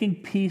 by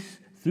making peace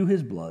through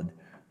his blood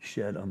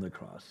shed on the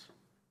cross.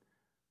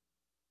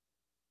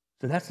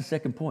 So that's the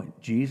second point.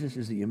 Jesus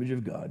is the image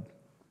of God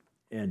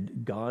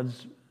and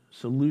God's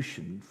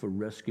solution for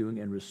rescuing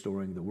and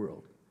restoring the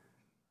world.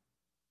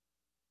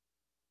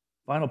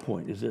 Final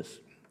point is this,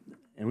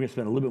 and we're going to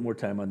spend a little bit more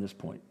time on this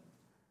point.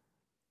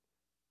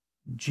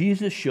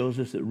 Jesus shows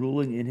us that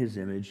ruling in his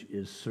image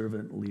is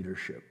servant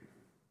leadership.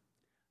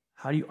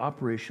 How do you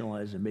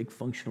operationalize and make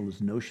functional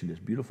this notion, this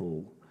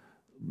beautiful,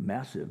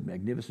 massive,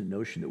 magnificent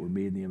notion that we're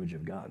made in the image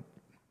of God?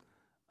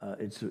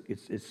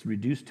 It's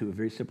reduced to a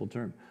very simple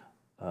term,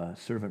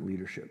 servant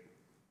leadership.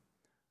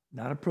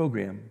 Not a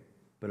program,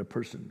 but a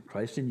person,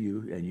 Christ in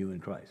you and you in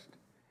Christ.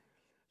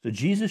 So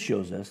Jesus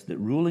shows us that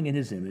ruling in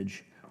his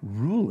image,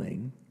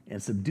 ruling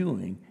and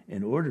subduing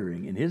and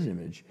ordering in his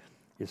image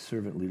is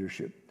servant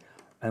leadership.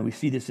 And you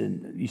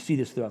see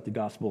this throughout the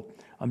gospel.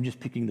 I'm just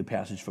picking the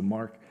passage from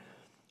Mark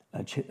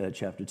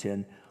chapter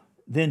 10.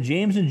 Then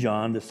James and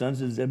John, the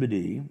sons of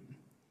Zebedee,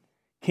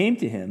 came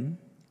to him.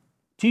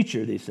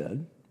 Teacher, they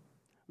said,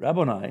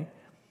 Rabboni,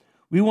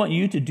 we want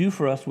you to do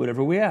for us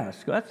whatever we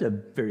ask. Well, that's a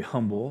very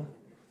humble,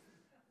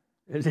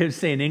 as they would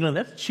say in England,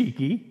 that's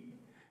cheeky.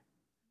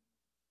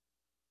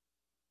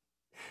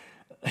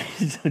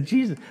 So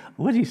Jesus,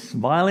 was he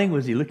smiling?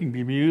 Was he looking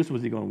bemused?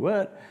 Was he going,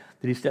 what?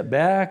 Did he step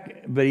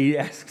back? But he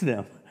asked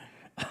them,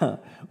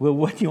 well,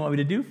 what do you want me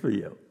to do for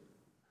you?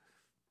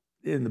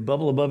 In the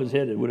bubble above his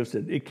head, it would have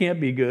said, it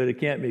can't be good. It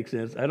can't make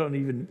sense. I don't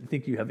even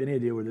think you have any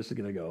idea where this is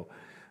going to go.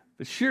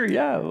 But sure,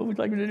 yeah, what would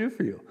you like me to do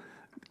for you?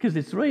 Because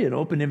it's really an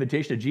open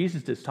invitation to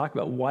Jesus to talk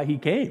about why he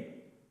came.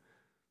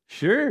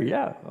 Sure,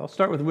 yeah, I'll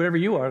start with wherever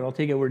you are, and I'll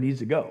take it where it needs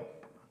to go.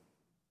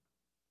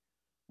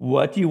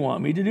 What do you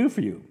want me to do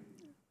for you?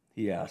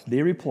 He asked.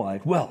 They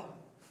replied, well,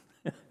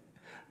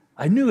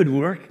 I knew it'd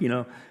work,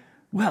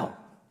 Well,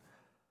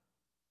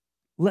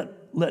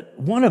 let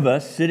one of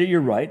us sit at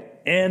your right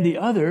and the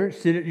other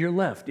sit at your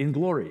left in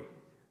glory.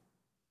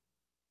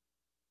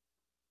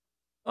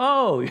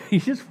 Oh, you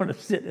just want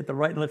to sit at the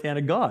right and left hand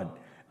of God.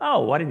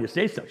 Oh, why didn't you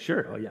say so?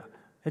 Sure, oh yeah,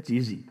 that's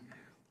easy.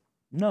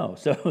 No,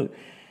 so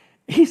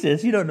he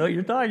says, you don't know what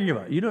you're talking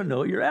about. You don't know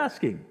what you're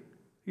asking.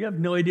 You have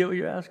no idea what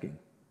you're asking.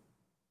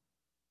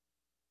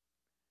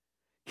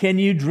 Can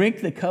you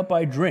drink the cup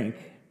I drink,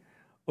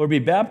 or be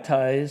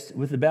baptized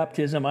with the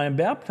baptism I am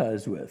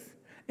baptized with?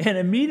 And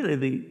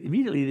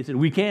immediately they said,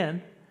 we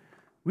can.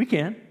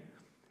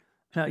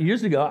 Now,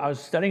 years ago, I was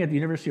studying at the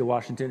University of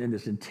Washington in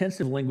this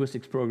intensive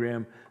linguistics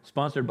program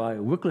sponsored by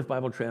Wycliffe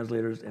Bible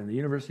Translators and the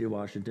University of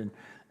Washington,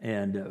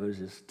 and it was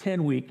this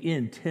 10-week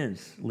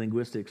intense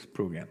linguistics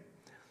program.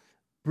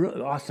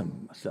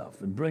 Awesome stuff,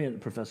 and brilliant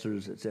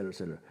professors, et cetera, et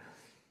cetera.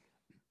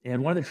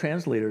 And one of the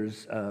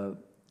translators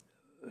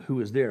who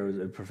was there was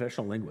a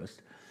professional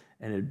linguist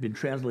and had been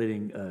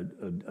translating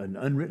an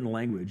unwritten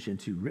language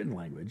into written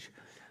language,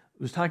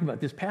 was talking about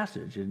this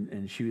passage,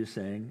 and she was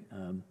saying,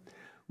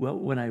 well,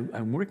 when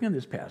I'm working on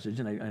this passage,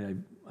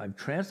 and I've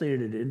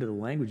translated it into the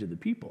language of the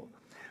people,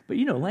 but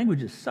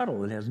language is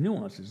subtle, it has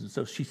nuances, and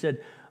so she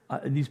said,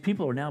 these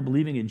people are now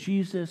believing in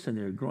Jesus, and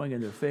they're growing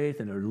in their faith,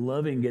 and they're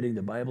loving getting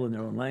the Bible in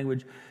their own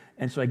language,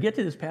 and so I get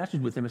to this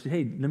passage with them, I say,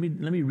 hey, let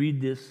me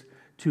read this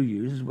to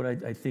you, this is what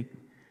I think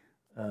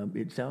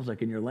it sounds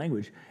like in your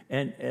language,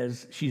 and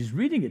as she's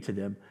reading it to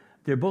them,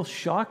 they're both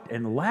shocked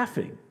and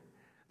laughing.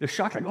 They're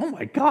shocked, like, oh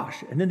my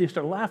gosh. And then they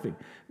start laughing.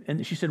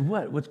 And she said,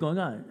 what's going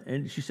on?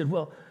 And she said,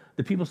 well,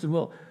 the people said,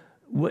 well,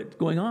 what's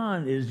going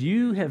on is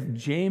you have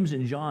James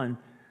and John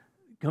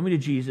coming to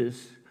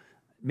Jesus,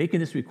 making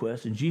this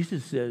request, and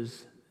Jesus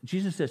says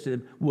to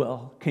them,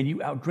 well, can you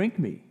outdrink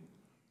me?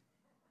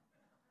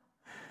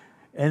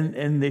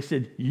 And they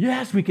said,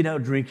 yes, we can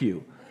outdrink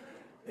you.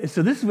 And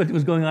so this is what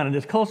was going on in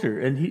this culture.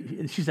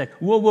 And she's like,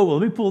 whoa,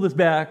 let me pull this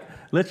back.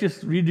 Let's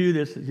just redo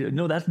this.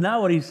 No, that's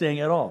not what he's saying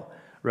at all,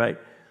 right?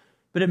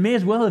 But it may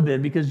as well have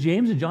been, because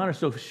James and John are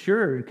so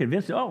sure and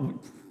convinced, oh,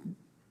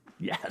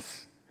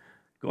 yes,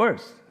 of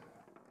course.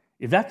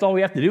 If that's all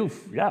we have to do,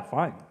 yeah,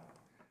 fine.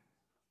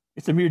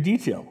 It's a mere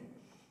detail.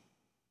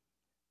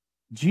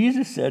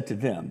 Jesus said to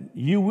them,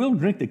 you will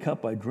drink the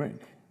cup I drink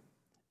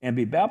and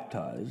be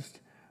baptized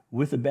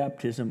with the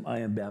baptism I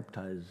am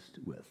baptized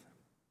with.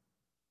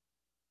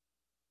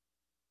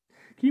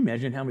 Can you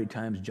imagine how many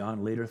times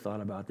John later thought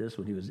about this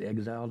when he was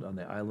exiled on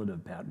the island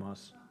of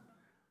Patmos?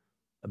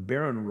 A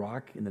barren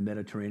rock in the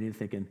Mediterranean,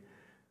 thinking,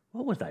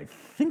 what was I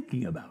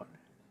thinking about?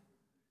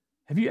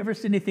 Have you ever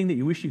said anything that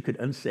you wish you could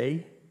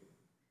unsay?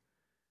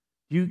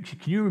 Can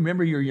you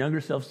remember your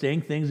younger self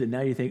saying things that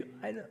now you think,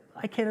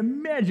 I can't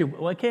imagine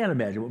what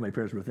my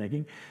parents were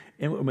thinking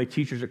and what my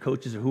teachers or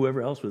coaches or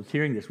whoever else was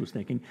hearing this was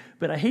thinking,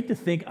 but I hate to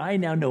think I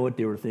now know what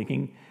they were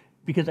thinking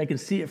because I can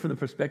see it from the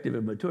perspective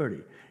of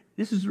maturity.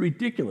 This is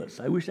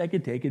ridiculous. I wish I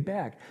could take it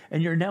back.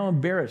 And you're now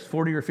embarrassed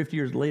 40 or 50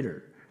 years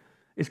later.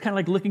 It's kind of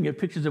like looking at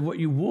pictures of what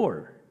you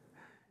wore.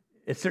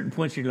 At certain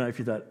points in your life,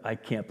 you thought, I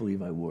can't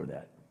believe I wore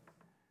that.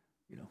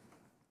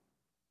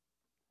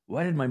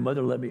 Why did my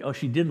mother let me? Oh,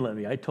 she didn't let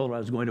me. I told her I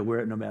was going to wear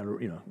it no matter,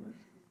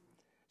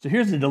 So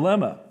here's the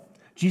dilemma.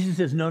 Jesus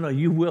says, no,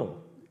 you will.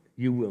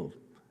 You will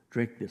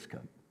drink this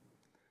cup.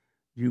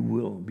 You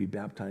will be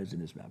baptized in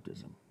this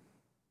baptism.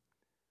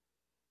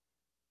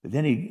 But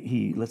then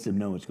he lets them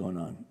know what's going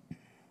on.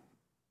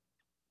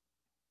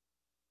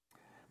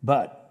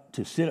 But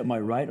to sit at my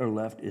right or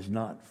left is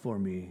not for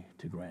me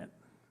to grant.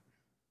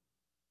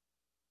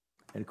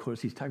 And of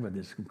course, he's talking about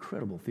this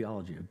incredible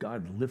theology of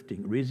God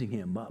raising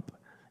him up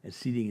and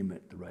seating him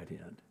at the right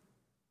hand.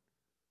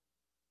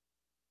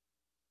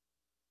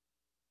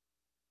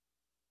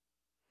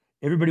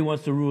 Everybody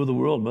wants to rule the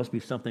world must be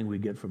something we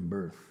get from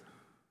birth.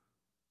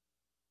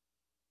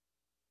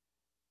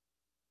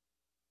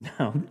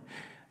 Now,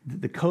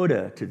 the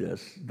coda to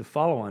this, the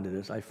follow-on to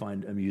this, I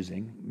find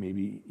amusing.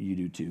 Maybe you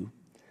do too.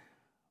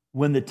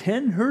 When the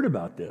 10 heard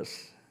about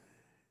this,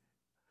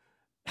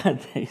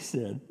 they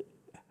said,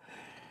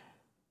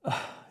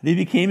 they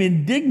became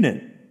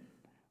indignant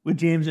with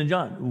James and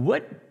John.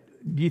 What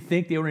do you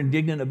think they were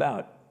indignant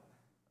about?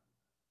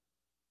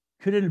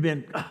 Could it have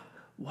been,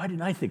 why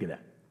didn't I think of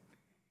that?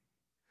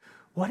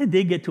 Why did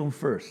they get to him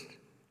first?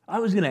 I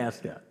was going to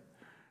ask that.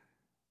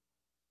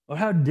 Or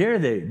how dare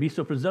they be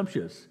so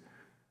presumptuous?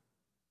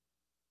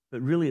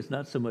 But really, it's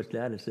not so much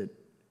that. It's that,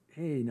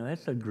 hey, no,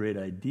 that's a great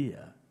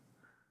idea.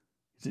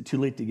 Is it too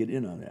late to get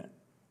in on that?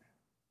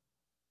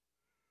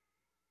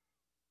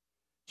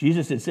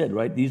 Jesus had said,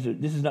 right, this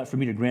is not for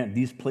me to grant.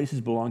 These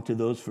places belong to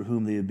those for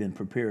whom they have been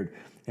prepared.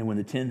 And when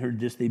the 10 heard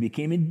this, they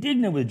became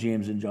indignant with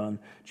James and John.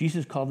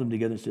 Jesus called them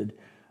together and said,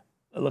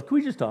 look, can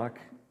we just talk?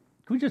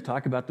 Can we just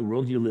talk about the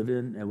world you live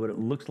in and what it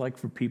looks like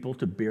for people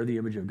to bear the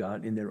image of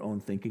God in their own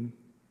thinking?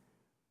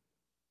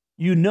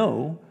 You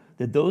know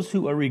that those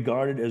who are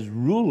regarded as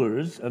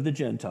rulers of the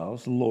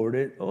Gentiles lord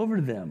it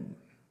over them.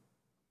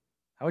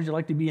 How would you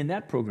like to be in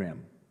that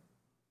program?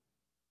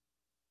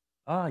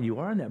 You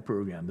are in that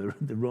program.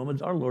 The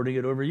Romans are lording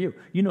it over you.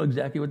 You know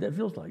exactly what that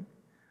feels like.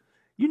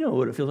 You know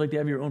what it feels like to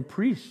have your own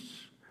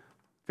priests,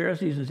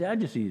 Pharisees and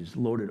Sadducees,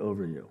 lord it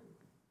over you.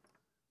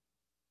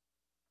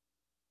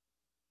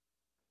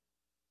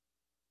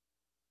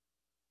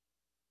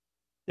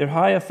 Their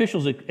high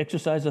officials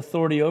exercise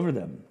authority over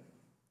them.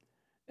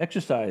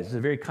 Exercise is a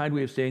very kind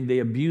way of saying they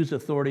abuse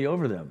authority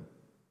over them.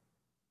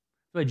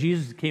 That's why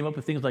Jesus came up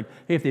with things like,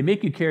 hey, if they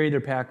make you carry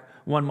their pack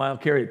 1 mile,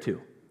 carry it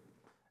 2.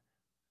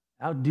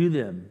 Outdo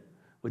them.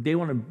 What they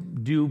want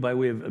to do by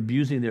way of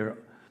abusing their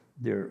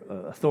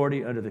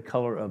authority under the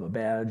color of a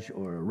badge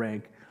or a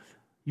rank,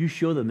 you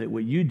show them that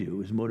what you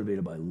do is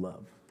motivated by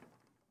love.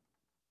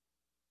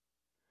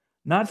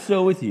 Not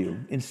so with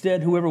you.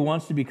 Instead, whoever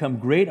wants to become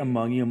great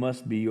among you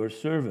must be your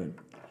servant,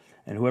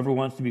 and whoever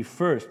wants to be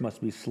first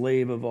must be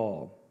slave of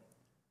all.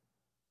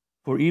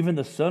 For even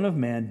the Son of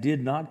Man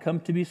did not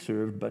come to be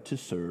served, but to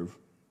serve,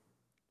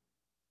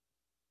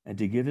 and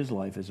to give his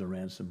life as a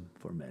ransom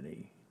for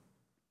many.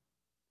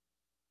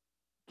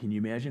 Can you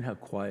imagine how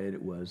quiet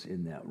it was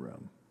in that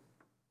room?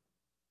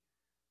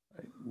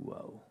 Like,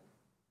 whoa.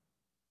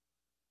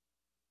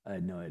 I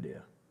had no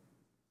idea.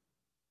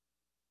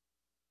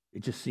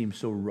 It just seemed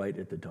so right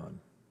at the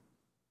time.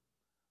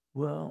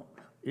 Well,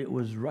 it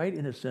was right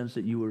in a sense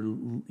that you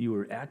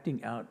were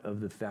acting out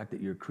of the fact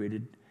that you're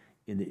created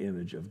in the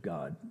image of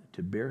God,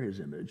 to bear his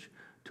image,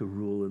 to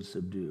rule and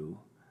subdue,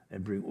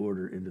 and bring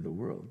order into the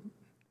world.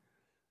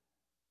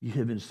 You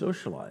have been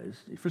socialized.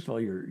 First of all,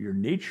 your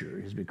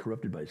nature has been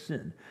corrupted by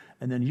sin.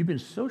 And then you've been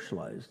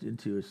socialized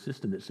into a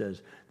system that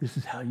says, this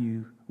is how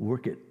you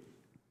work it.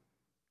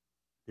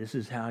 This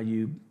is how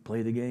you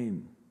play the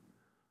game.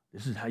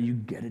 This is how you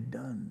get it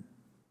done.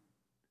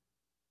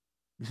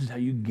 This is how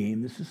you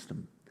game the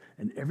system.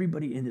 And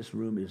everybody in this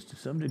room is, to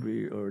some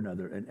degree or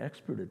another, an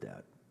expert at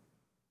that,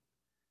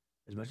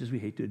 as much as we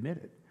hate to admit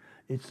it.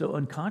 It's so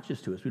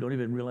unconscious to us, we don't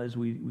even realize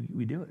we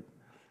do it.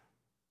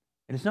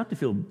 And it's not to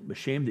feel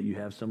ashamed that you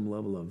have some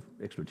level of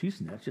expertise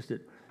in that. It's just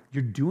that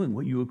you're doing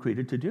what you were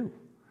created to do,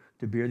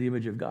 to bear the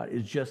image of God.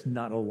 It's just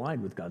not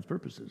aligned with God's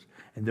purposes.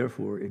 And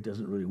therefore, it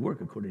doesn't really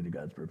work according to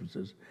God's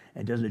purposes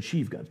and doesn't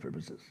achieve God's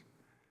purposes.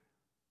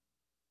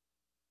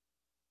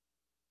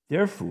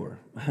 Therefore,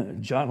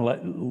 John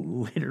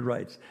later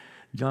writes,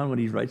 John, when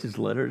he writes his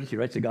letters, he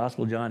writes the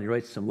Gospel of John, he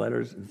writes some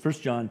letters. In 1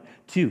 John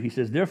 2, he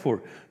says,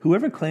 therefore,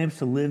 whoever claims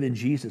to live in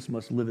Jesus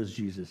must live as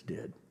Jesus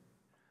did.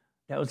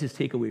 That was his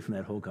takeaway from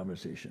that whole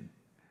conversation.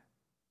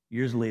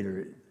 Years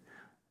later,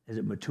 as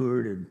it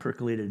matured and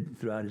percolated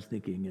throughout his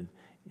thinking and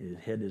his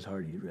head and his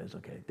heart, he realized,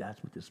 okay,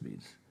 that's what this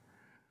means.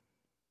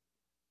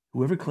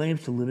 Whoever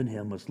claims to live in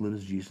him must live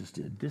as Jesus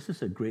did. This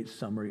is a great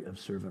summary of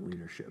servant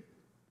leadership.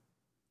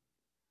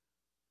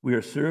 We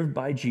are served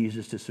by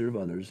Jesus to serve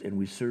others, and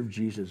we serve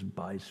Jesus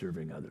by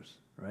serving others,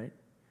 right?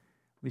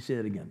 Let me say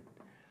that again.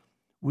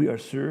 We are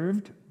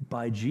served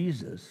by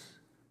Jesus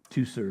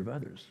to serve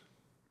others.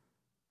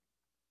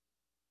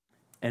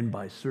 And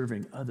by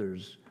serving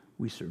others,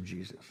 we serve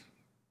Jesus.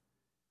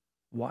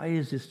 Why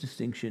is this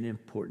distinction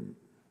important?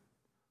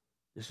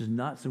 This is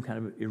not some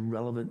kind of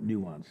irrelevant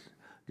nuance.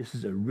 This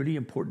is a really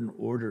important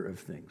order of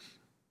things.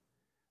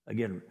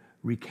 Again,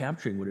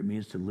 recapturing what it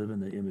means to live in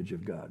the image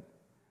of God.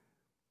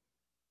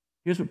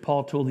 Here's what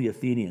Paul told the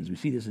Athenians. We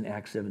see this in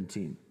Acts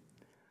 17.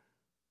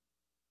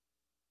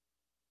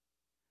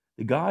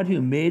 The God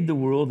who made the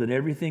world and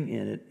everything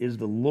in it is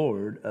the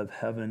Lord of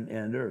heaven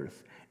and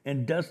earth,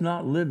 and does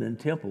not live in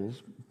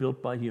temples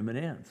built by human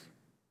hands.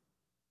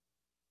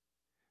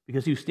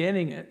 Because he was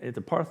standing at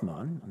the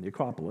Parthenon, on the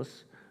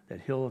Acropolis,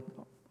 that hill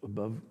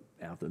above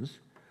Athens,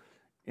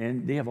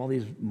 and they have all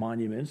these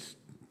monuments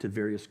to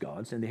various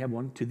gods, and they have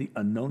one to the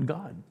unknown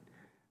God,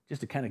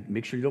 just to kind of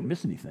make sure you don't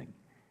miss anything.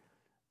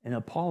 And now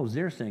Paul is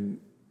there saying,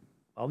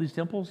 all these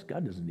temples,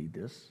 God doesn't need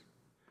this.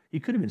 He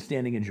could have been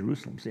standing in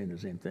Jerusalem saying the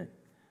same thing.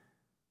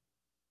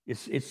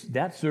 It's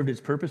that served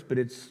its purpose, but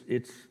its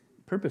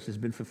purpose has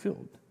been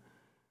fulfilled.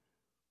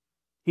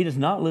 He does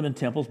not live in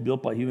temples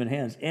built by human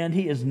hands, and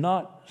he is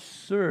not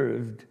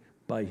served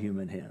by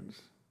human hands.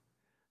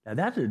 Now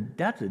that's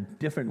a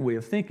different way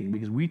of thinking,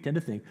 because we tend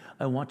to think,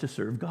 I want to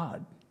serve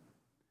God.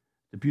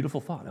 It's a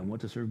beautiful thought, I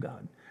want to serve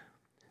God,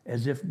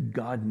 as if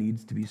God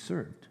needs to be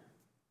served.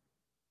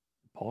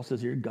 Paul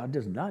says here, God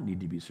does not need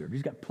to be served.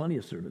 He's got plenty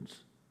of servants.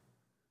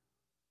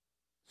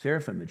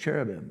 Seraphim, the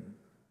cherubim.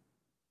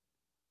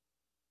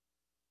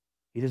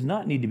 He does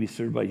not need to be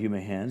served by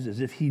human hands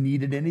as if he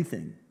needed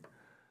anything.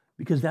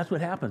 Because that's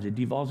what happens. It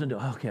devolves into,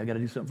 okay, I got to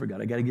do something for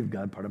God. I got to give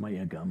God part of my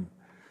income.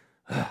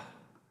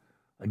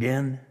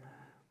 Again,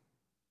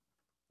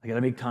 I got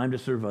to make time to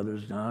serve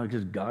others. No,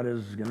 because God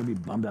is going to be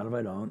bummed out if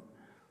I don't.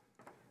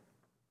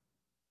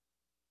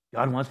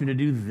 God wants me to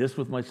do this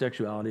with my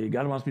sexuality.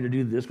 God wants me to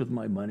do this with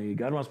my money.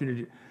 God wants me to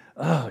do...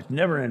 it's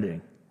never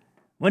ending.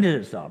 When did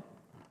it stop?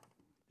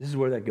 This is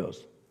where that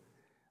goes.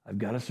 I've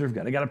got to serve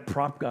God. I got to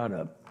prop God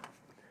up.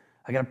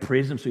 I got to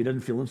praise him so he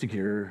doesn't feel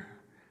insecure.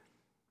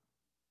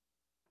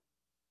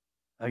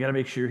 I got to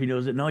make sure he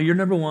knows that, no, you're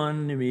number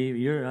one to me.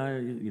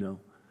 The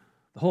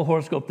whole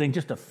horoscope thing,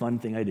 just a fun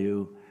thing I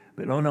do.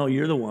 But no,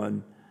 you're the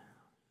one.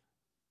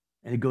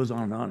 And it goes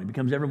on and on. It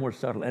becomes ever more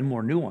subtle and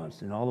more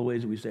nuanced in all the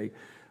ways that we say,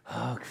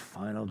 oh,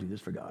 fine, I'll do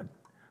this for God.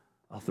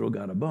 I'll throw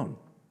God a bone.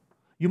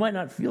 You might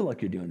not feel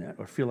like you're doing that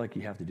or feel like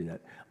you have to do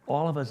that.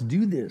 All of us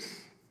do this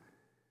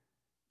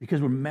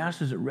because we're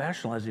masters at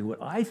rationalizing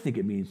what I think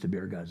it means to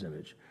bear God's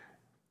image.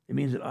 It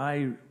means that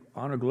I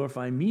honor,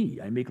 glorify me.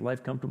 I make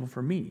life comfortable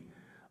for me.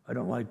 I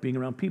don't like being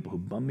around people who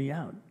bum me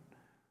out.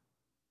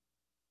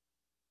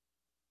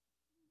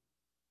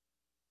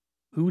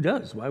 Who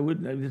does? Why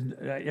would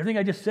everything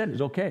I just said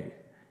is okay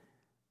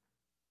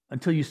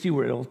until you see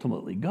where it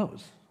ultimately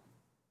goes.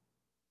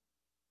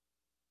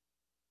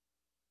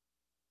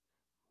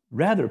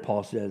 Rather,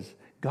 Paul says,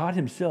 God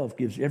himself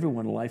gives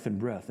everyone life and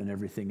breath and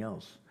everything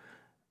else.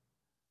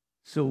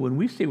 So when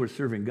we say we're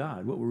serving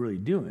God, what we're really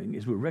doing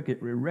is we're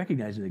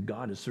recognizing that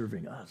God is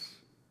serving us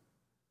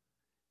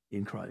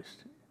in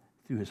Christ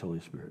through his Holy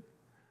Spirit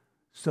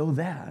so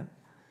that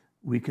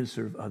we can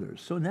serve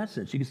others. So in that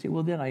sense, you can say,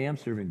 well, then I am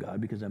serving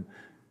God because I'm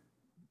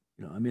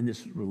in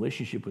this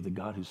relationship with a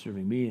God who's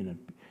serving me, and on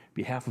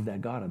behalf of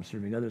that God, I'm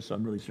serving others, so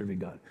I'm really serving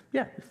God.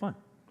 Yeah, it's fun.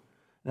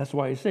 That's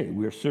why I say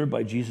we are served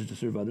by Jesus to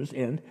serve others,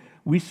 and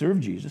we serve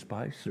Jesus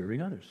by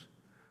serving others.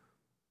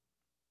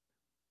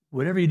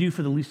 Whatever you do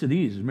for the least of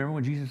these, remember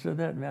when Jesus said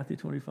that in Matthew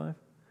 25?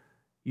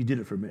 You did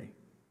it for me.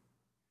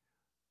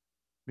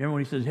 Remember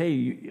when he says, hey,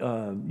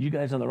 you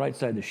guys on the right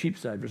side, the sheep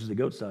side versus the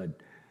goat side,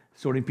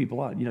 sorting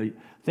people out.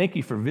 Thank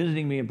you for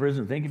visiting me in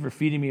prison. Thank you for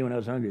feeding me when I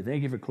was hungry.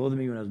 Thank you for clothing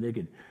me when I was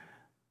naked.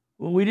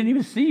 Well, we didn't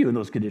even see you in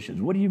those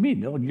conditions. What do you mean?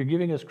 No, you're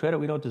giving us credit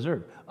we don't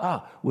deserve.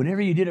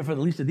 Whenever you did it for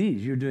the least of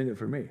these, you're doing it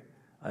for me.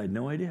 I had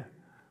no idea.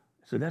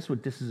 So that's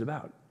what this is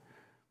about.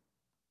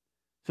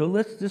 So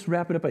let's just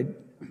wrap it up by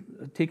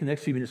taking the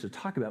next few minutes to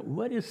talk about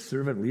what is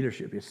servant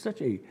leadership. It's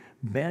such a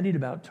bandied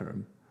about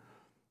term.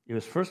 It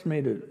was first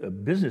made a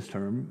business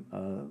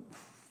term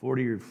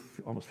 40 or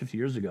almost 50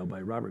 years ago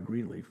by Robert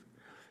Greenleaf.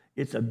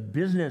 It's a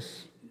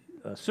business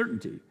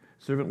certainty,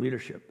 servant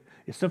leadership.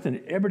 It's something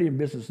that everybody in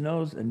business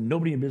knows and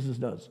nobody in business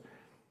does.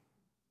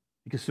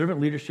 Because servant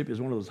leadership is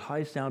one of those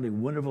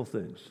high-sounding, wonderful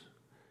things.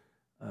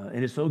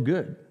 And it's so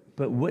good.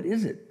 But what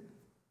is it?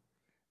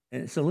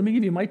 And so let me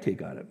give you my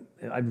take on it.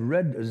 I've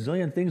read a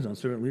zillion things on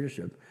servant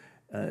leadership,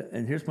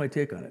 and here's my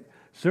take on it.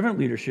 Servant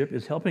leadership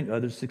is helping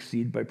others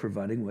succeed by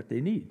providing what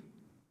they need.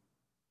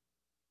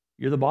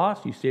 You're the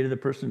boss. You say to the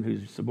person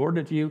who's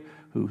subordinate to you,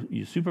 who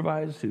you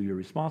supervise, who you're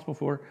responsible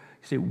for,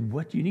 you say,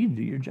 what do you need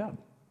to do your job?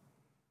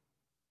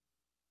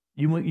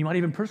 You might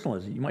even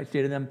personalize it. You might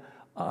say to them,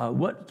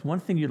 what's one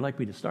thing you'd like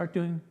me to start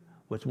doing?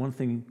 What's one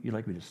thing you'd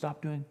like me to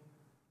stop doing?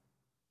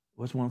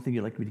 What's one thing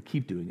you'd like me to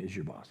keep doing as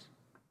your boss?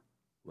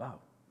 Wow.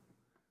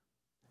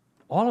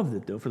 All of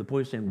it, though, for the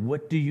point of saying,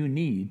 what do you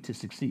need to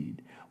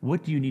succeed?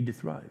 What do you need to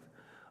thrive?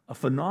 A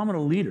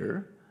phenomenal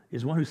leader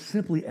is one who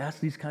simply asks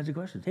these kinds of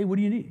questions. Hey, what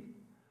do you need?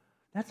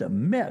 That's a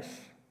mess.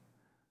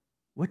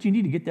 What do you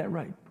need to get that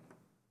right?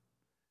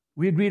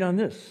 We agreed on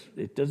this.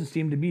 It doesn't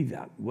seem to be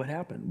that. What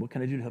happened? What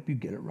can I do to help you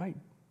get it right?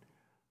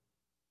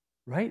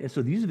 Right? And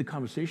so these are the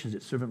conversations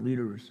that servant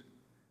leaders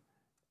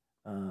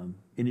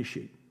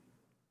initiate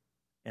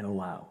and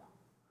allow.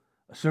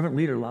 A servant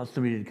leader allows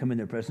somebody to come in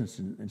their presence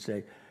and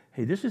say,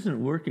 hey, this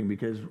isn't working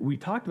because we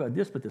talked about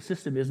this, but the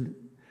system isn't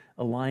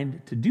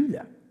aligned to do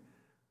that.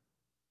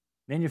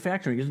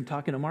 Manufacturing isn't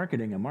talking to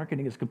marketing, and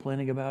marketing is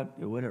complaining about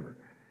whatever.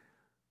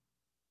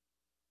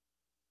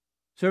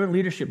 Servant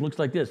leadership looks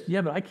like this.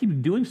 Yeah, but I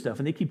keep doing stuff,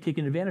 and they keep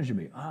taking advantage of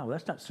me.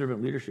 That's not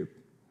servant leadership.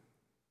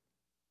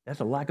 That's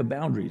a lack of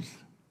boundaries.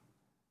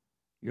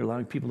 You're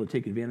allowing people to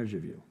take advantage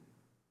of you.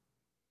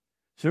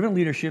 Servant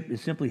leadership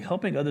is simply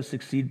helping others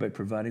succeed by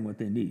providing what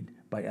they need,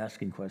 by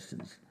asking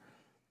questions.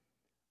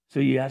 So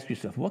you ask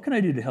yourself, what can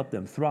I do to help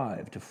them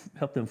thrive, to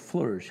help them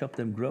flourish, help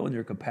them grow in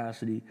their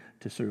capacity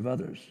to serve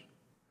others?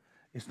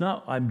 It's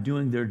not I'm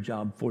doing their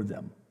job for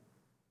them.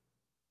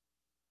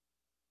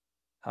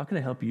 How can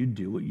I help you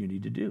do what you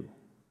need to do?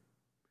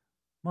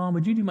 Mom,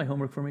 would you do my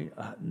homework for me?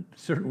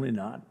 Certainly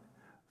not.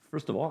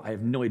 First of all, I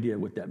have no idea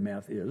what that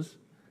math is.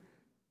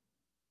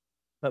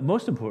 But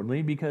most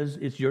importantly, because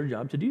it's your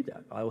job to do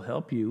that. I will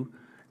help you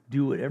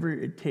do whatever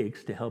it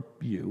takes to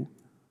help you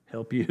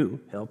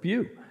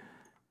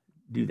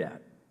do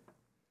that.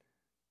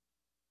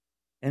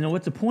 And then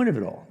what's the point of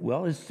it all?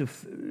 Well,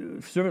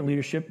 servant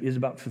leadership is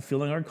about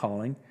fulfilling our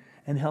calling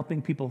and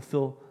helping people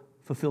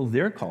fulfill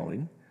their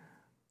calling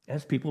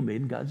as people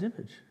made in God's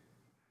image.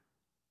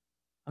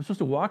 I'm supposed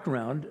to walk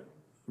around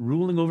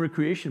ruling over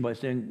creation by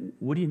saying,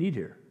 what do you need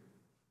here?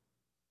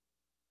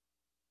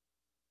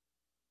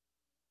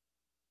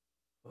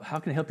 How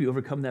can I help you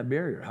overcome that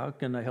barrier? How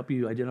can I help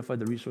you identify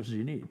the resources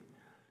you need?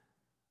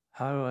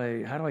 How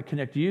do I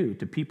connect you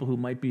to people who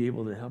might be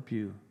able to help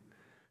you?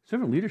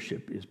 Servant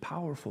leadership is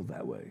powerful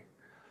that way.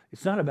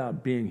 It's not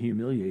about being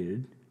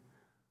humiliated.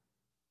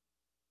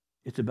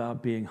 It's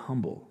about being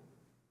humble.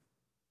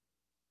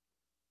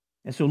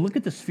 And so look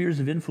at the spheres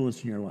of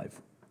influence in your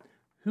life.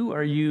 Who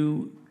are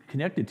you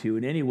connected to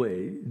in any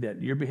way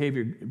that your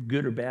behavior,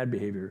 good or bad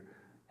behavior,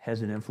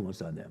 has an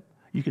influence on them?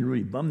 You can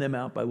really bum them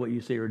out by what you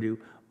say or do,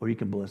 or you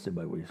can bless them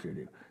by what you say or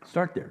do.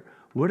 Start there.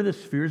 What are the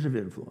spheres of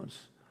influence?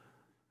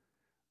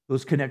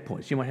 Those connect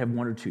points. You might have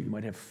one or two. You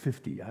might have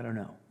 50. I don't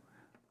know.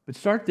 But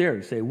start there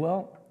and say,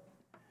 well,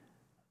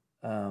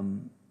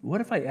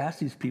 what if I asked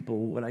these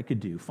people what I could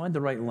do? Find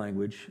the right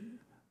language.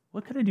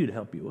 What can I do to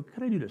help you? What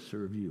can I do to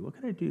serve you? What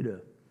can I do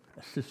to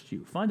assist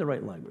you? Find the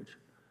right language.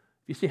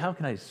 If you say, how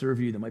can I serve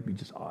you? That might be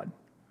just odd.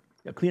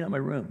 Yeah, clean out my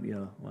room, you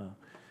know. Wow.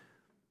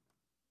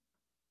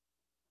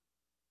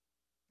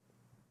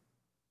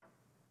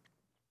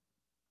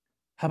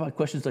 How about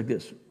questions like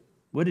this?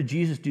 What did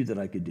Jesus do that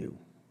I could do?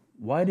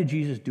 Why did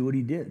Jesus do what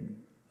he did?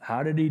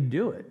 How did he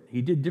do it?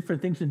 He did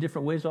different things in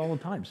different ways all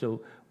the time.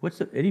 So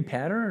what's any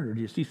pattern, or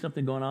do you see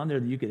something going on there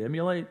that you could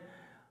emulate?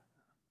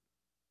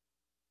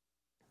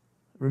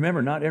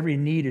 Remember, not every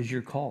need is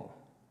your call.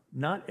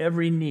 Not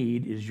every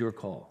need is your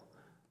call.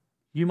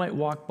 You might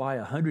walk by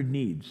 100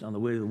 needs on the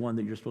way to the one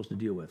that you're supposed to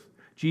deal with.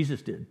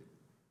 Jesus did.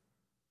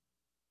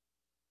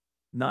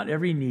 Not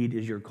every need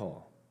is your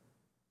call.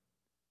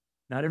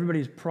 Not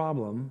everybody's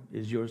problem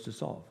is yours to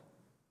solve.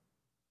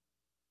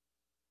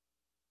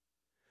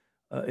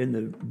 In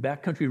the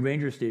backcountry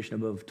ranger station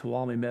above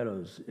Tuolumne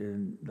Meadows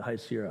in the High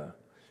Sierra,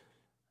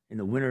 in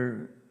the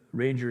winter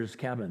ranger's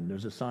cabin,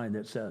 there's a sign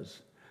that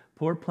says,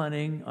 "Poor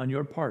planning on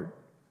your part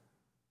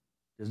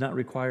does not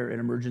require an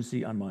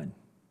emergency on mine."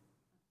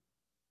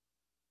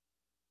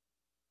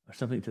 Or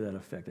something to that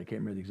effect. I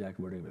can't remember the exact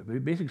wording of it.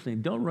 But basically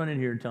saying, don't run in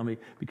here and tell me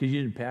because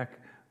you didn't pack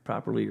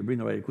properly or bring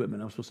the right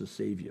equipment, I'm supposed to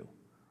save you.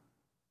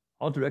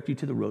 I'll direct you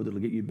to the road that'll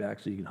get you back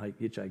so you can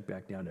hitchhike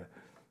back down to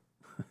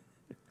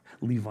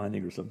Lee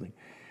Vining or something.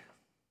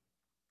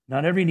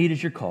 Not every need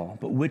is your call,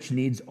 but which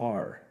needs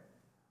are?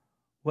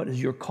 What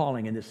is your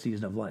calling in this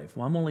season of life?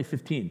 Well, I'm only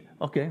 15.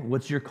 Okay,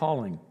 what's your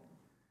calling?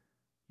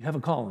 You have a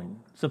calling,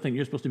 something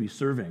you're supposed to be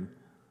serving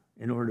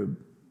in order to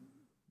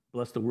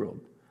bless the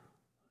world.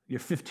 You're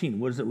 15.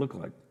 What does it look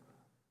like?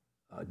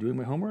 Doing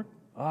my homework?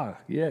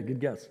 Yeah, good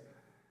guess.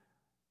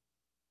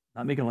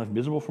 Not making life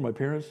miserable for my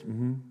parents?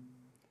 Mm-hmm.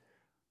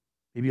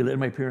 Maybe letting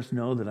my parents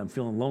know that I'm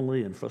feeling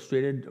lonely and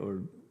frustrated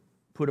or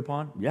put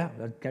upon? Yeah,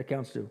 that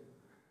counts too.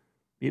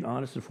 Being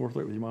honest and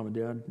forthright with your mom and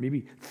dad.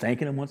 Maybe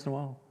thanking them once in a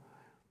while.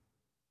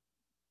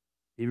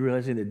 Maybe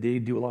realizing that they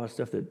do a lot of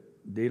stuff that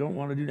they don't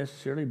want to do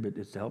necessarily, but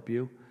it's to help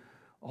you.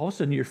 All of a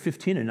sudden, you're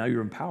 15 and now you're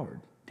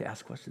empowered to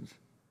ask questions,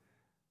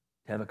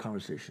 to have a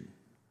conversation.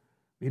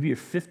 Maybe you're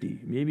 50.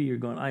 Maybe you're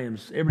going,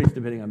 everybody's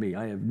depending on me.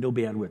 I have no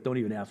bandwidth. Don't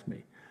even ask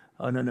me.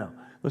 Oh, no.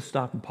 Let's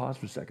stop and pause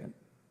for a second.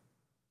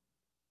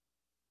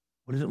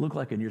 What does it look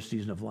like in your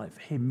season of life?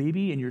 Hey,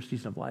 maybe in your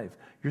season of life,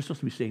 you're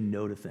supposed to be saying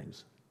no to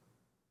things.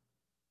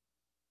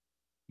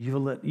 You've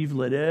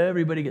let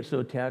everybody get so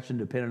attached and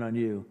dependent on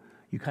you.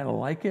 You kind of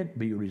like it,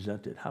 but you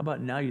resent it. How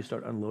about now you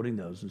start unloading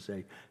those and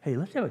say, hey,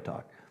 let's have a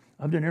talk.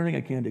 I've done everything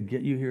I can to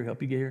get you here,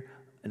 help you get here,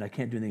 and I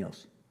can't do anything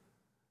else.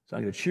 So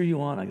I'm going to cheer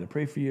you on. I'm going to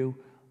pray for you.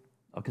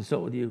 I'll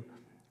consult with you.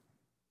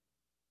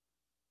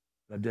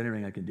 But I've done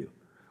everything I can do.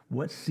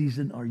 What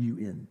season are you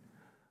in?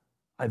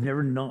 I've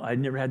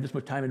never had this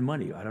much time and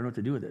money. I don't know what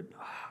to do with it.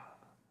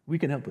 We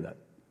can help with that.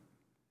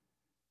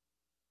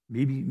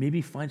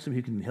 Maybe find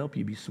somebody who can help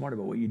you be smart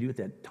about what you do with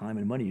that time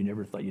and money you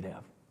never thought you'd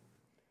have.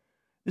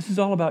 This is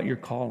all about your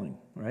calling,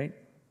 right?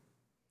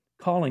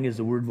 Calling is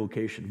the word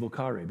vocation.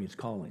 Vocare means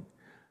calling.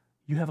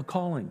 You have a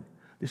calling.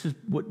 This is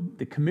what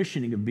the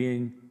commissioning of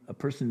being a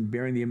person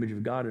bearing the image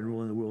of God and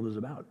ruling the world is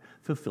about.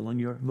 Fulfilling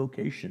your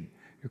vocation,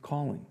 your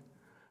calling.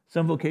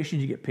 Some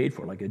vocations you get paid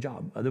for, like a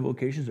job. Other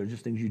vocations are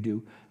just things you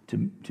do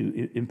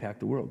to impact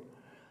the world.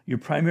 Your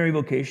primary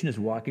vocation is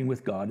walking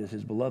with God as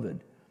his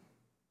beloved.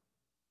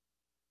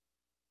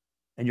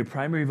 And your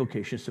primary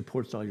vocation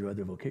supports all your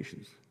other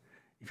vocations.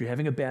 If you're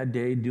having a bad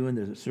day doing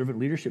the servant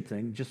leadership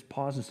thing, just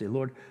pause and say,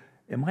 Lord,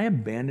 am I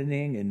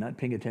abandoning and not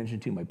paying attention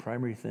to my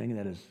primary thing, and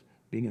that is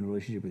being in a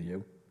relationship with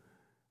you?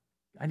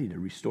 I need to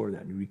restore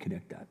that and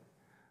reconnect that.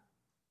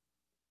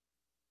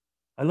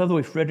 I love the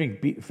way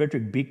Frederick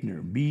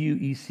Buechner,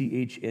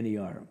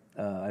 Buechner,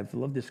 I've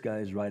loved this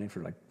guy's writing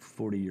for like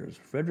 40 years.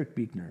 Frederick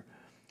Buechner,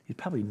 he's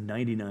probably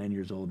 99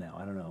 years old now.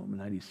 I don't know,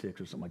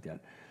 96 or something like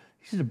that.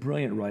 He's a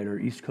brilliant writer,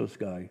 East Coast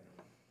guy.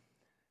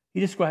 He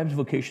describes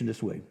vocation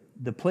this way.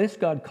 The place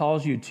God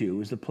calls you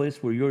to is the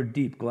place where your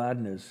deep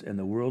gladness and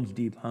the world's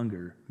deep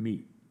hunger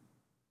meet.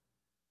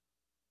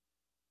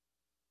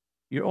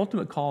 Your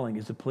ultimate calling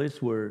is a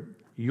place where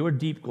your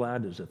deep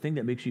gladness, the thing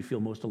that makes you feel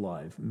most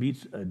alive,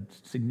 meets a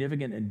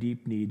significant and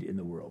deep need in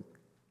the world.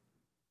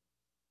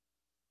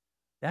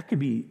 That could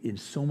be in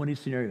so many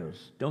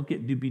scenarios. Don't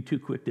be too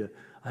quick to,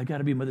 I got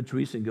to be Mother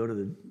Teresa and go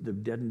to the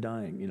dead and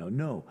dying.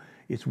 No,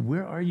 it's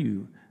where are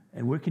you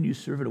and where can you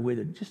serve in a way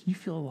that just you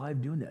feel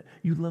alive doing that.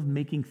 You love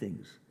making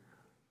things.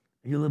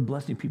 And you love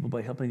blessing people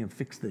by helping them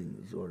fix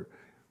things or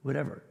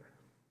whatever.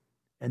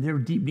 And their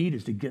deep need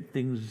is to get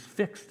things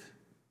fixed.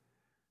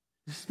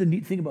 This is the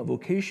neat thing about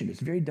vocation. It's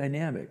very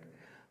dynamic.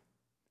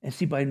 And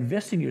see, by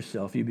investing in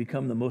yourself, you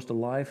become the most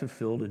alive,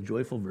 fulfilled, and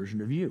joyful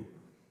version of you.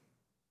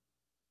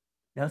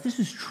 Now, if this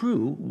is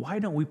true, why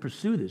don't we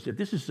pursue this? If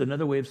this is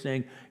another way of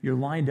saying you're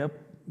lined up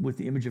with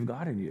the image of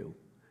God in you,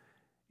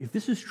 if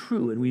this is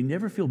true and we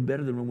never feel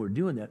better than when we're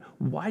doing that,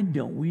 why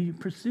don't we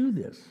pursue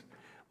this?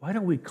 Why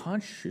don't we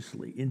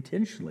consciously,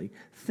 intentionally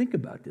think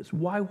about this?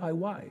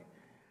 Why?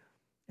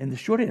 And the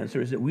short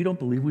answer is that we don't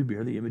believe we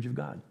bear the image of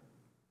God.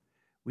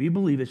 We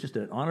believe it's just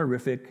an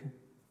honorific,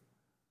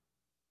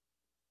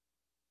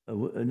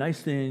 a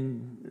nice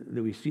thing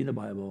that we see in the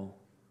Bible,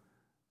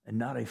 and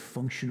not a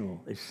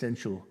functional,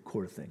 essential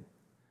core thing,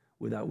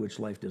 without which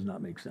life does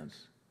not make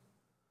sense.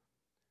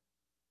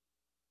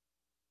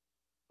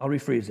 I'll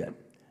rephrase that.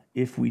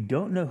 If we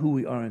don't know who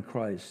we are in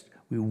Christ,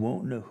 we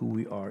won't know who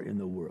we are in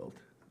the world.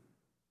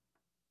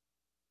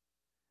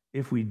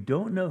 If we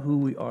don't know who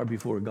we are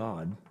before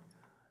God,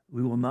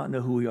 we will not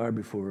know who we are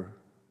before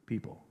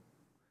people.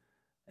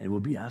 And we'll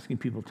be asking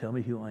people, tell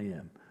me who I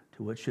am.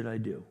 To what should I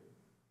do?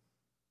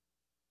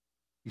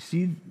 You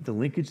see the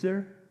linkage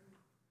there?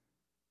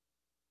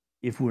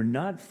 If we're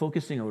not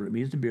focusing on what it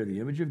means to bear the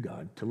image of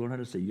God, to learn how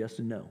to say yes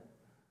and no,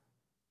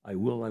 I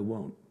will, I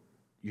won't,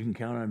 you can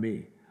count on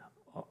me,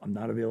 I'm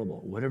not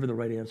available, whatever the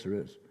right answer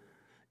is.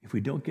 If we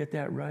don't get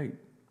that right,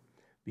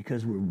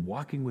 because we're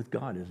walking with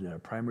God as our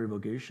primary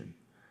vocation,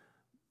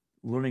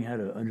 learning how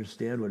to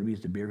understand what it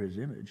means to bear his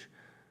image,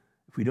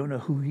 if we don't know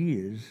who he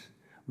is,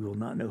 we will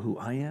not know who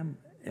I am,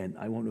 and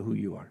I won't know who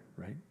you are,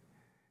 right?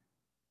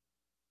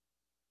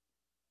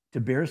 To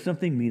bear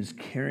something means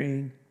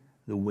carrying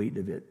the weight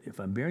of it. If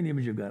I'm bearing the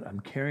image of God, I'm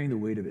carrying the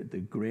weight of it, the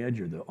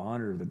grandeur, the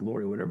honor, the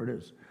glory, whatever it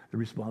is, the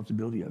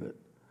responsibility of it.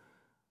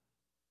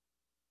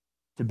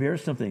 To bear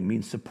something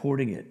means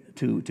supporting it.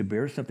 To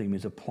bear something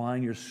means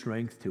applying your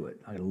strength to it.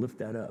 I'm going to lift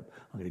that up.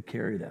 I'm going to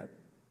carry that.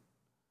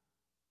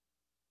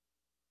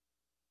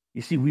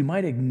 You see, we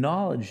might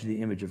acknowledge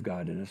the image of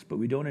God in us, but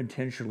we don't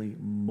intentionally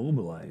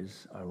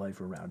mobilize our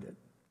life around it.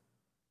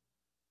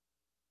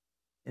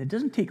 And it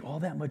doesn't take all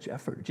that much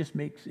effort.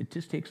 It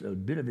just takes a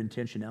bit of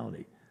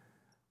intentionality.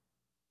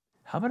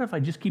 How about if I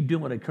just keep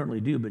doing what I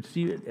currently do, but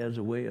see it as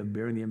a way of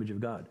bearing the image of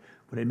God?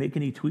 Would I make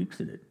any tweaks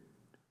in it?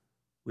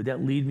 Would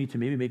that lead me to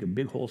maybe make a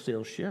big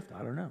wholesale shift?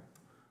 I don't know.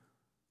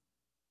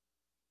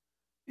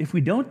 If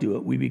we don't do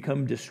it, we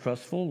become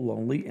distrustful,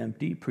 lonely,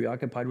 empty,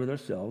 preoccupied with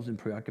ourselves, and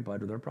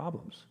preoccupied with our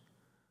problems.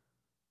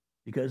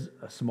 Because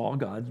a small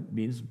God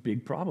means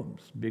big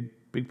problems.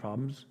 Big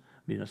problems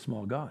mean a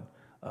small God.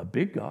 A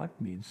big God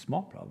means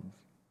small problems.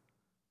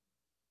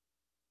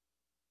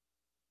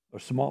 Or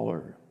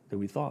smaller than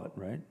we thought,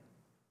 right?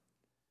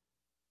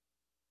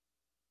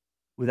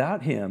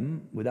 Without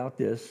him, without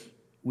this,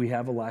 we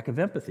have a lack of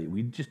empathy.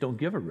 We just don't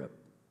give a rip.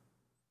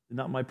 It's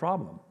not my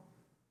problem.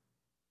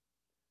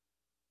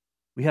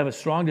 We have a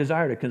strong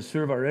desire to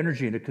conserve our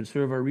energy and to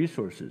conserve our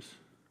resources.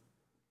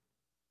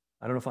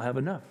 I don't know if I'll have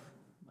enough.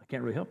 I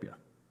can't really help you.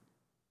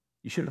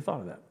 You should have thought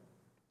of that.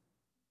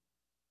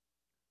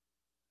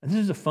 And this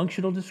is a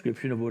functional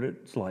description of what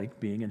it's like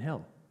being in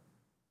hell.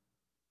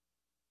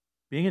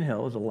 Being in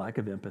hell is a lack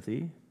of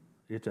empathy.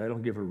 It's I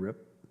don't give a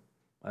rip.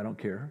 I don't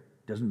care.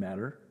 Doesn't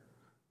matter.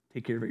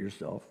 Take care of it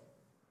yourself.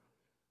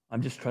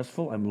 I'm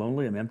distrustful. I'm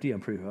lonely. I'm empty.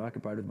 I'm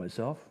preoccupied with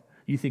myself.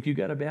 You think you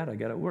got it bad? I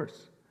got it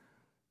worse.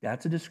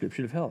 That's a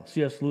description of hell.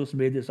 C.S. Lewis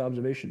made this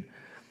observation.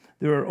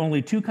 There are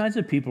only two kinds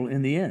of people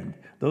in the end.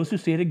 Those who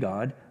say to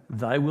God,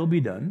 thy will be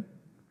done,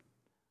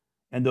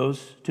 and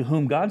those to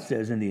whom God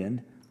says in the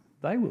end,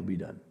 thy will be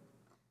done.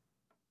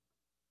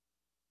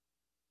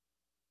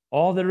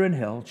 All that are in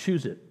hell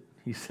choose it,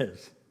 he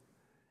says.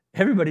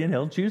 Everybody in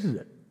hell chooses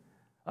it.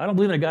 I don't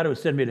believe in a God who would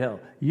send me to hell.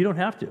 You don't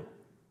have to.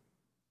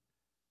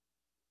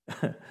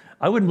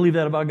 I wouldn't believe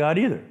that about God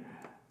either.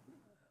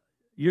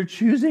 You're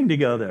choosing to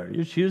go there.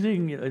 You're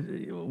choosing.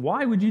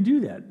 Why would you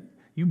do that?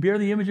 You bear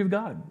the image of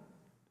God.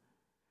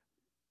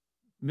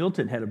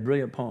 Milton had a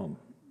brilliant poem,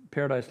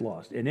 Paradise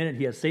Lost, and in it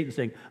he has Satan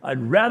saying,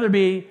 I'd rather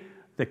be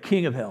the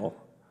king of hell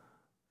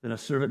than a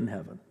servant in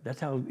heaven. That's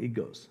how it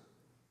goes.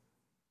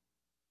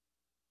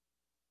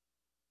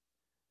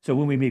 So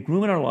when we make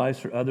room in our lives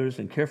for others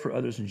and care for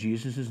others in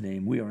Jesus'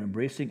 name, we are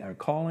embracing our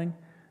calling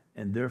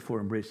and therefore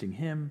embracing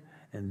him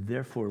and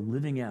therefore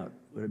living out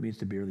what it means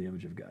to bear the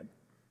image of God.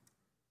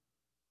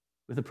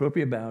 With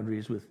appropriate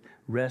boundaries, with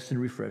rest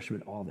and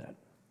refreshment, all that.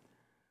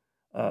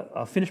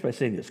 I'll finish by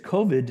saying this.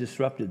 COVID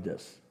disrupted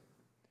this.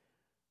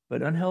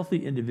 But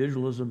unhealthy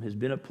individualism has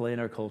been at play in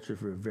our culture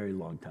for a very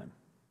long time.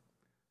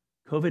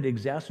 COVID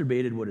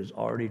exacerbated what is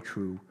already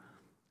true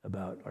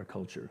about our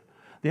culture.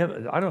 I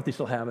don't know if they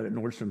still have it at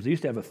Nordstrom's. They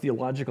used to have a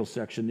theological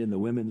section in the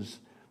women's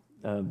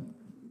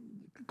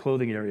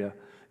clothing area.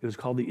 It was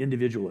called The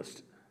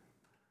Individualist.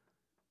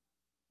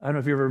 I don't know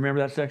if you ever remember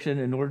that section.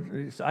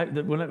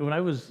 When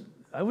I was,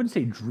 I wouldn't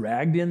say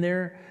dragged in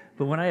there,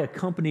 but when I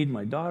accompanied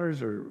my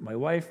daughters or my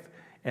wife,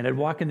 and I'd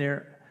walk in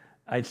there,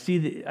 I'd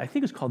see I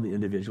think it's called The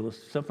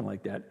Individualist, something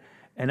like that.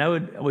 And I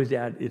would always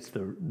add, it's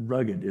the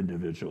rugged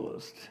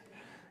individualist.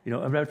 You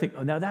know, I would think,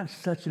 oh, now that's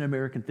such an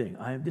American thing.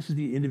 This is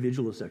the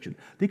individualist section.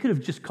 They could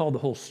have just called the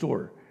whole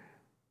store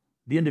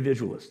The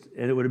Individualist,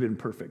 and it would have been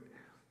perfect.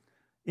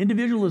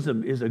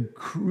 Individualism is a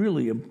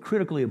really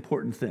critically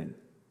important thing.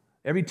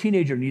 Every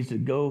teenager needs to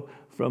go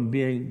from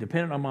being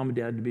dependent on mom and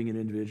dad to being an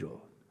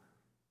individual.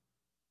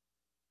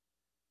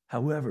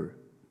 However,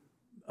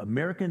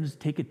 Americans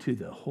take it to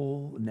the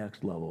whole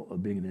next level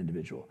of being an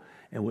individual.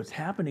 And what's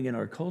happening in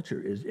our culture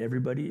is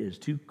everybody is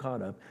too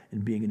caught up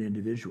in being an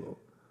individual.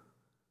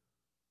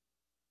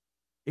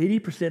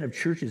 80% of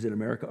churches in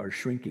America are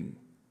shrinking.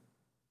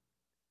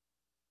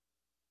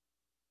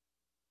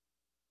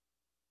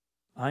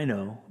 I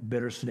know,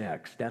 better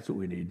snacks. That's what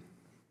we need.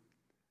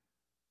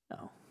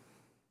 No.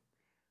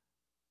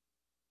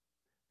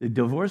 The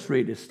divorce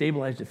rate is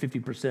stabilized at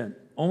 50%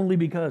 only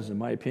because, in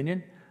my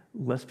opinion,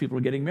 less people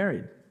are getting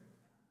married.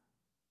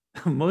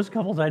 Most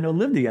couples I know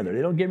live together.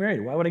 They don't get married.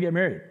 Why would I get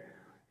married?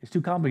 It's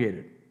too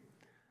complicated.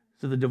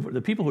 So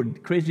the people who are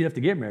crazy enough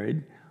to get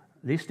married,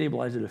 they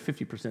stabilize at a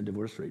 50%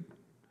 divorce rate.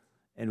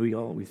 And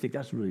we think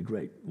that's really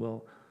great.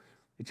 Well,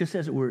 it just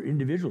says that we're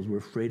individuals. We're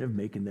afraid of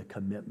making the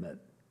commitment.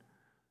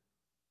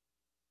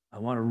 I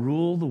want to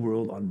rule the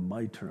world on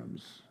my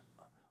terms.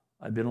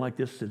 I've been like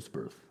this since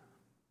birth.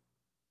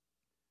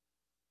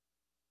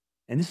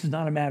 And this is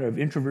not a matter of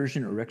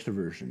introversion or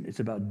extroversion. It's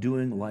about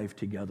doing life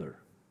together.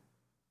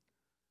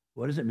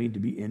 What does it mean to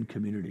be in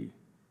community?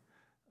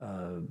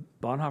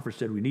 Bonhoeffer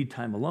said we need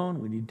time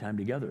alone, we need time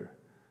together.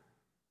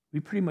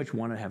 We pretty much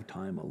want to have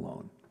time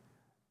alone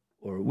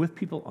or with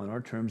people on our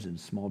terms in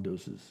small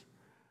doses.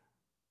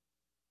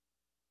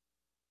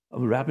 I'll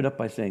wrap it up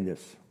by saying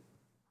this.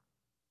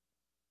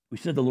 We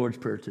said the Lord's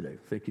Prayer today.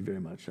 Thank you very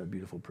much, that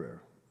beautiful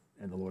prayer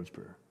and the Lord's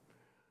Prayer.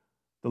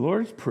 The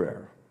Lord's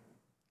Prayer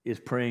is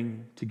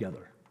praying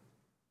together.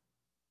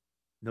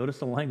 Notice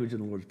the language in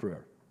the Lord's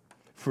Prayer.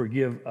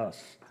 Forgive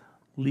us,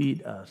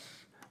 lead us,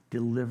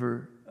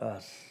 deliver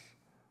us.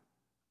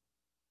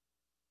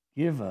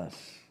 Give us,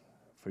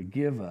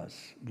 forgive us,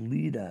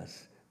 lead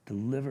us,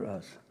 deliver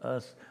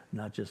us,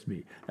 not just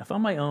me. Now, if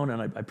I'm my own,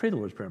 and I pray the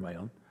Lord's Prayer on my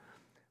own,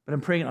 but I'm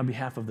praying on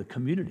behalf of the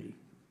community.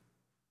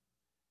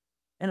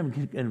 And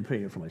I'm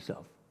praying it for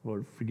myself.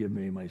 Lord, forgive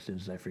me my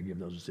sins as I forgive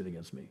those who sin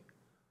against me.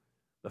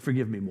 But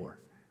forgive me more.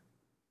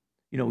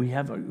 You know,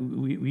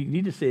 we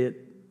need to say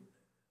it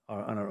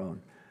on our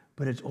own,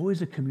 but it's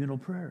always a communal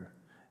prayer.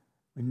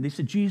 When they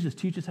said, Jesus,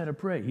 teach us how to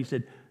pray, he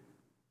said,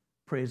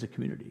 pray as a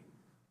community.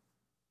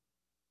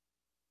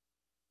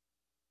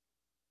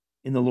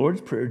 In the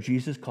Lord's Prayer,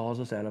 Jesus calls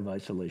us out of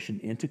isolation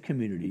into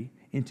community,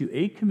 into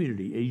a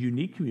community, a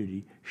unique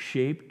community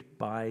shaped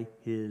by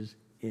his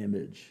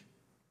image.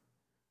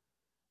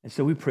 And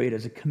so we pray it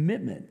as a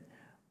commitment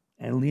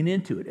and lean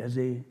into it as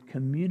a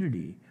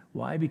community.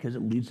 Why? Because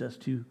it leads us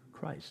to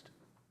Christ,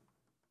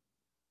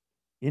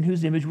 in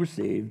whose image we're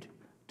saved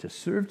to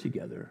serve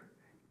together,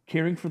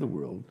 caring for the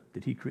world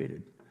that he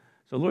created.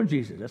 So Lord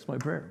Jesus, that's my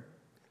prayer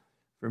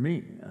for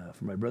me,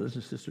 for my brothers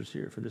and sisters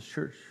here, for this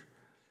church,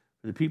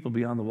 for the people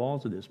beyond the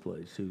walls of this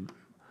place who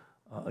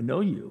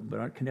know you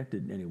but aren't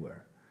connected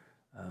anywhere,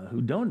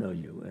 who don't know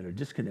you and are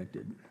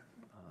disconnected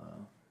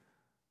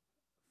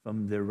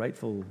from their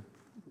rightful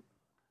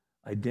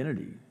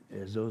identity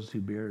as those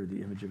who bear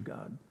the image of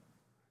God.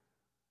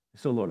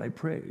 So Lord, I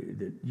pray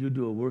that you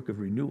do a work of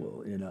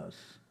renewal in us.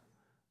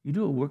 You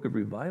do a work of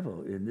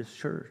revival in this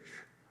church,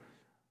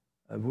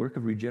 a work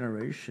of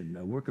regeneration,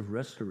 a work of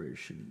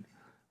restoration,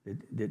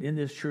 that in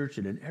this church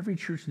and in every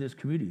church in this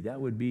community, that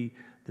would be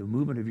the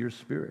movement of your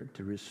Spirit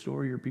to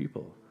restore your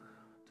people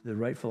to their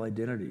rightful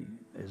identity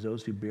as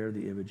those who bear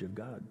the image of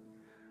God.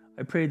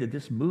 I pray that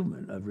this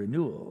movement of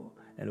renewal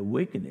and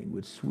awakening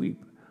would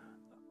sweep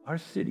our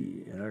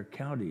city and our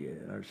county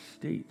and our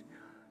state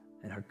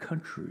and our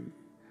country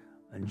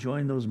and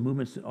join those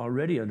movements that are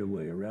already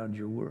underway around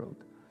your world,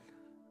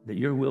 that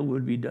your will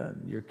would be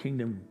done, your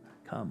kingdom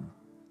come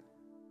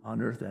on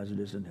earth as it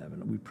is in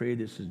heaven. We pray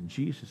this in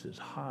Jesus'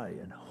 high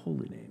and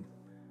holy name.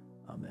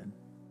 Amen.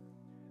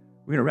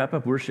 We're going to wrap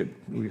up worship.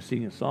 We're going to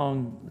sing a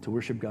song to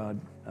worship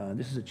God.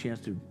 This is a chance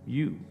to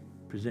you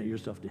present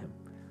yourself to him.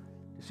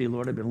 To say,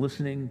 Lord, I've been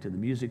listening to the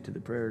music, to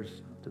the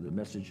prayers, to the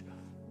message.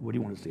 What do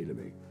you want to say to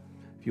me?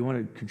 If you want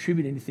to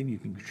contribute anything, you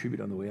can contribute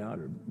on the way out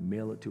or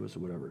mail it to us or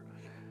whatever.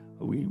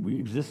 We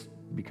exist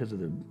because of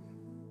the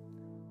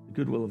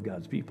goodwill of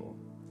God's people.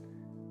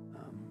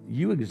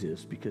 You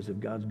exist because of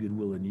God's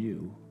goodwill in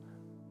you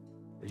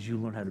as you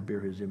learn how to bear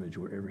his image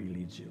wherever he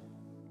leads you.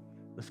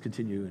 Let's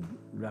continue and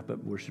wrap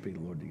up worshiping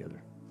the Lord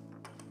together.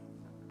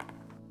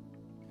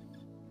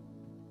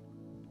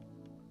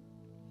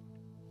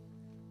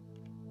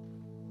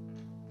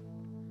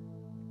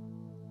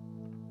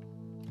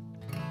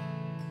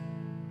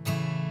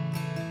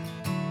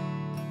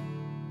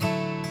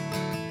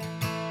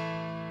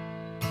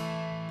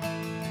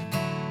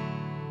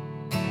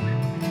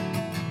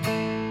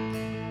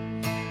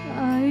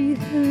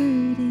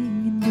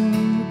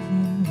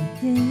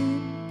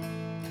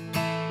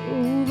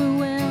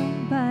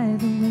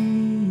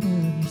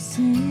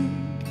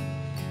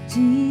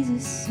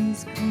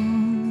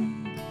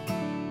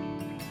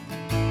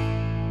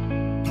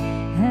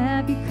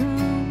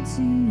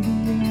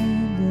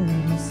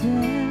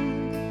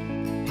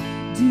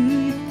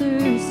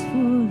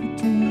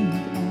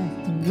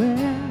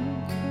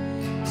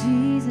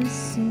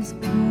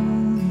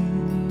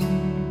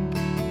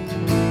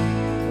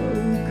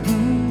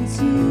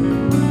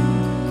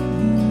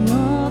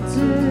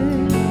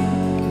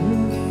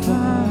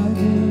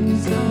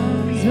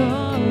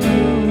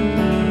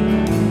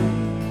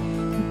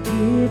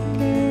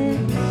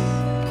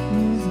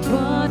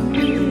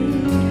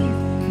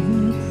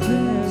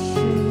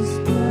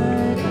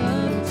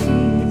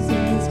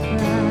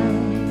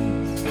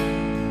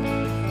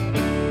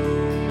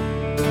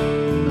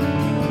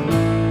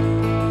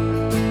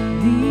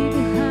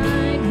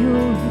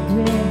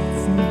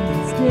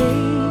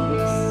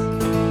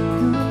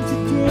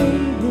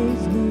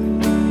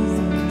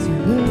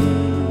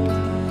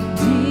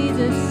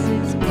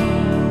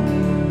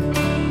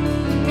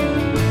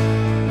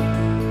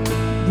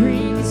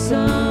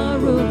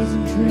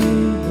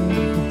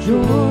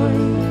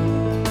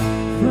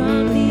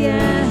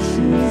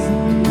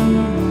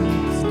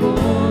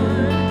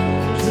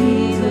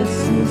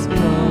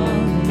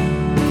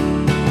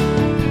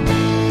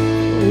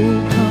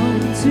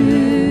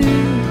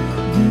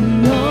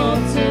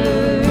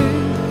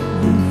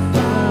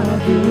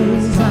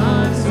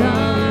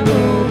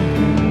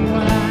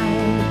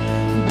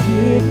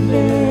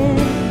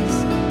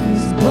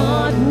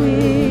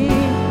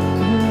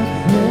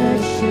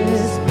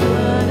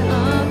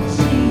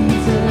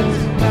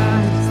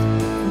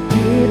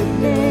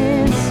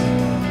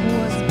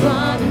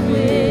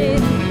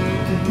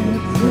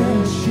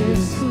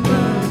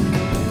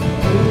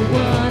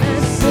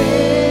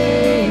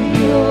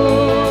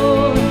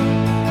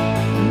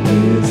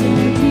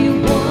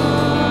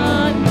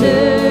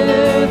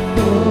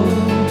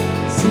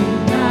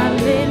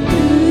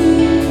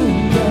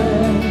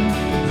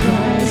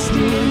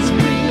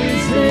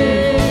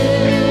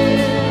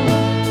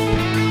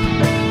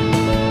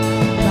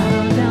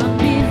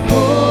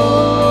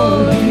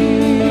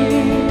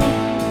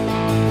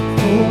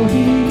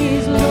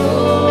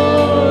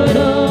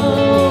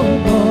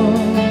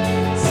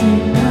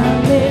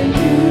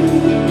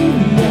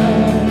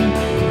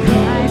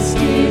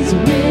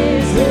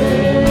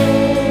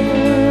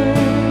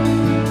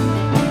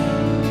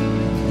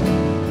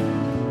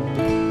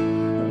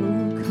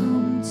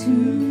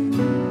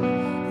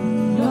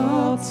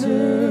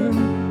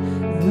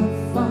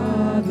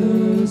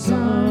 His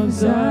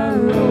arms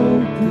are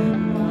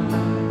open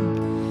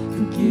wide.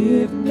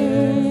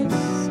 Forgiveness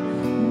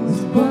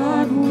was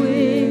bought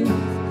with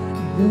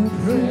the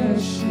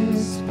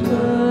precious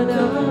blood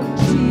of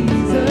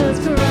Jesus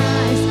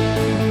Christ.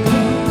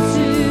 Come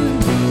to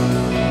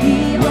the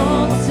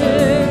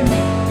altar.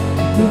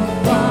 The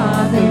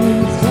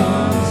Father's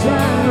arms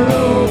are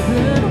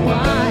open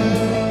wide.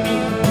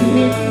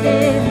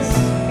 Forgiveness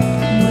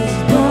was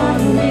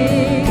bought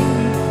with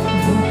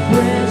the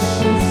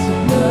precious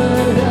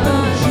blood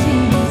of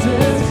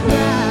Jesus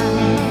Christ.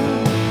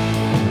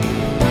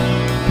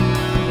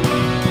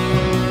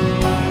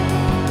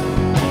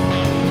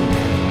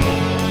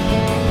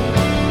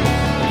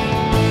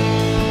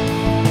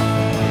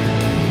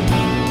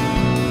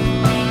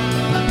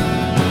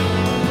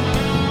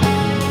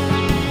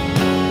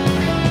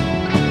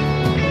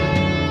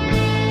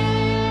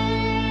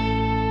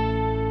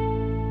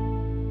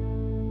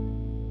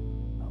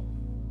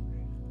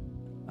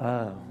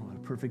 What a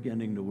perfect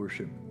ending to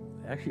worship.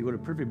 Actually, what a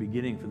perfect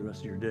beginning for the rest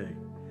of your day.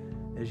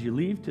 As you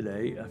leave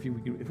today, if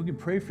we can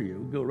pray for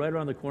you, go right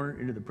around the corner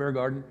into the prayer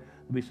garden.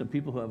 There'll be some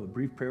people who have a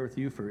brief prayer with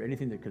you for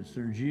anything that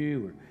concerns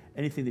you or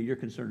anything that you're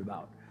concerned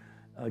about.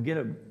 Get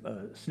a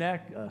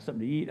snack, something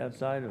to eat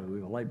outside, or we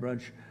have a light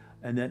brunch.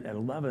 And then at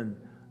 11,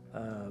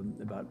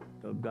 about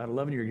 11, you're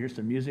going to hear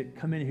some music.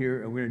 Come in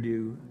here, and we're going to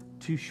do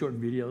 2 short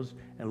videos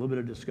and a little bit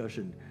of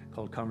discussion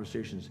called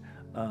Conversations.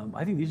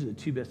 I think these are the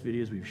 2 best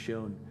videos we've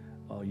shown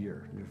all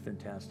year. They're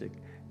fantastic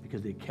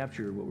because they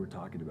capture what we're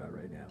talking about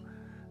right now.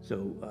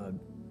 So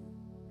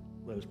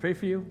let us pray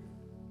for you,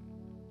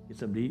 get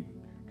something to eat,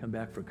 come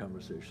back for a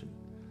conversation.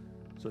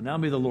 So now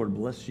may the Lord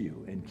bless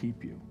you and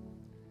keep you.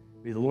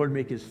 May the Lord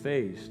make his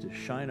face to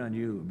shine on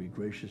you and be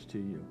gracious to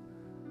you.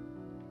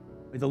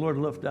 May the Lord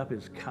lift up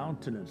his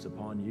countenance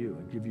upon you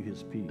and give you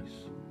his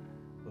peace,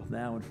 both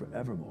now and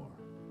forevermore.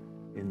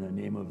 In the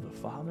name of the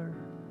Father,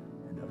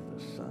 and of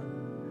the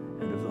Son,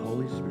 and of the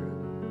Holy Spirit.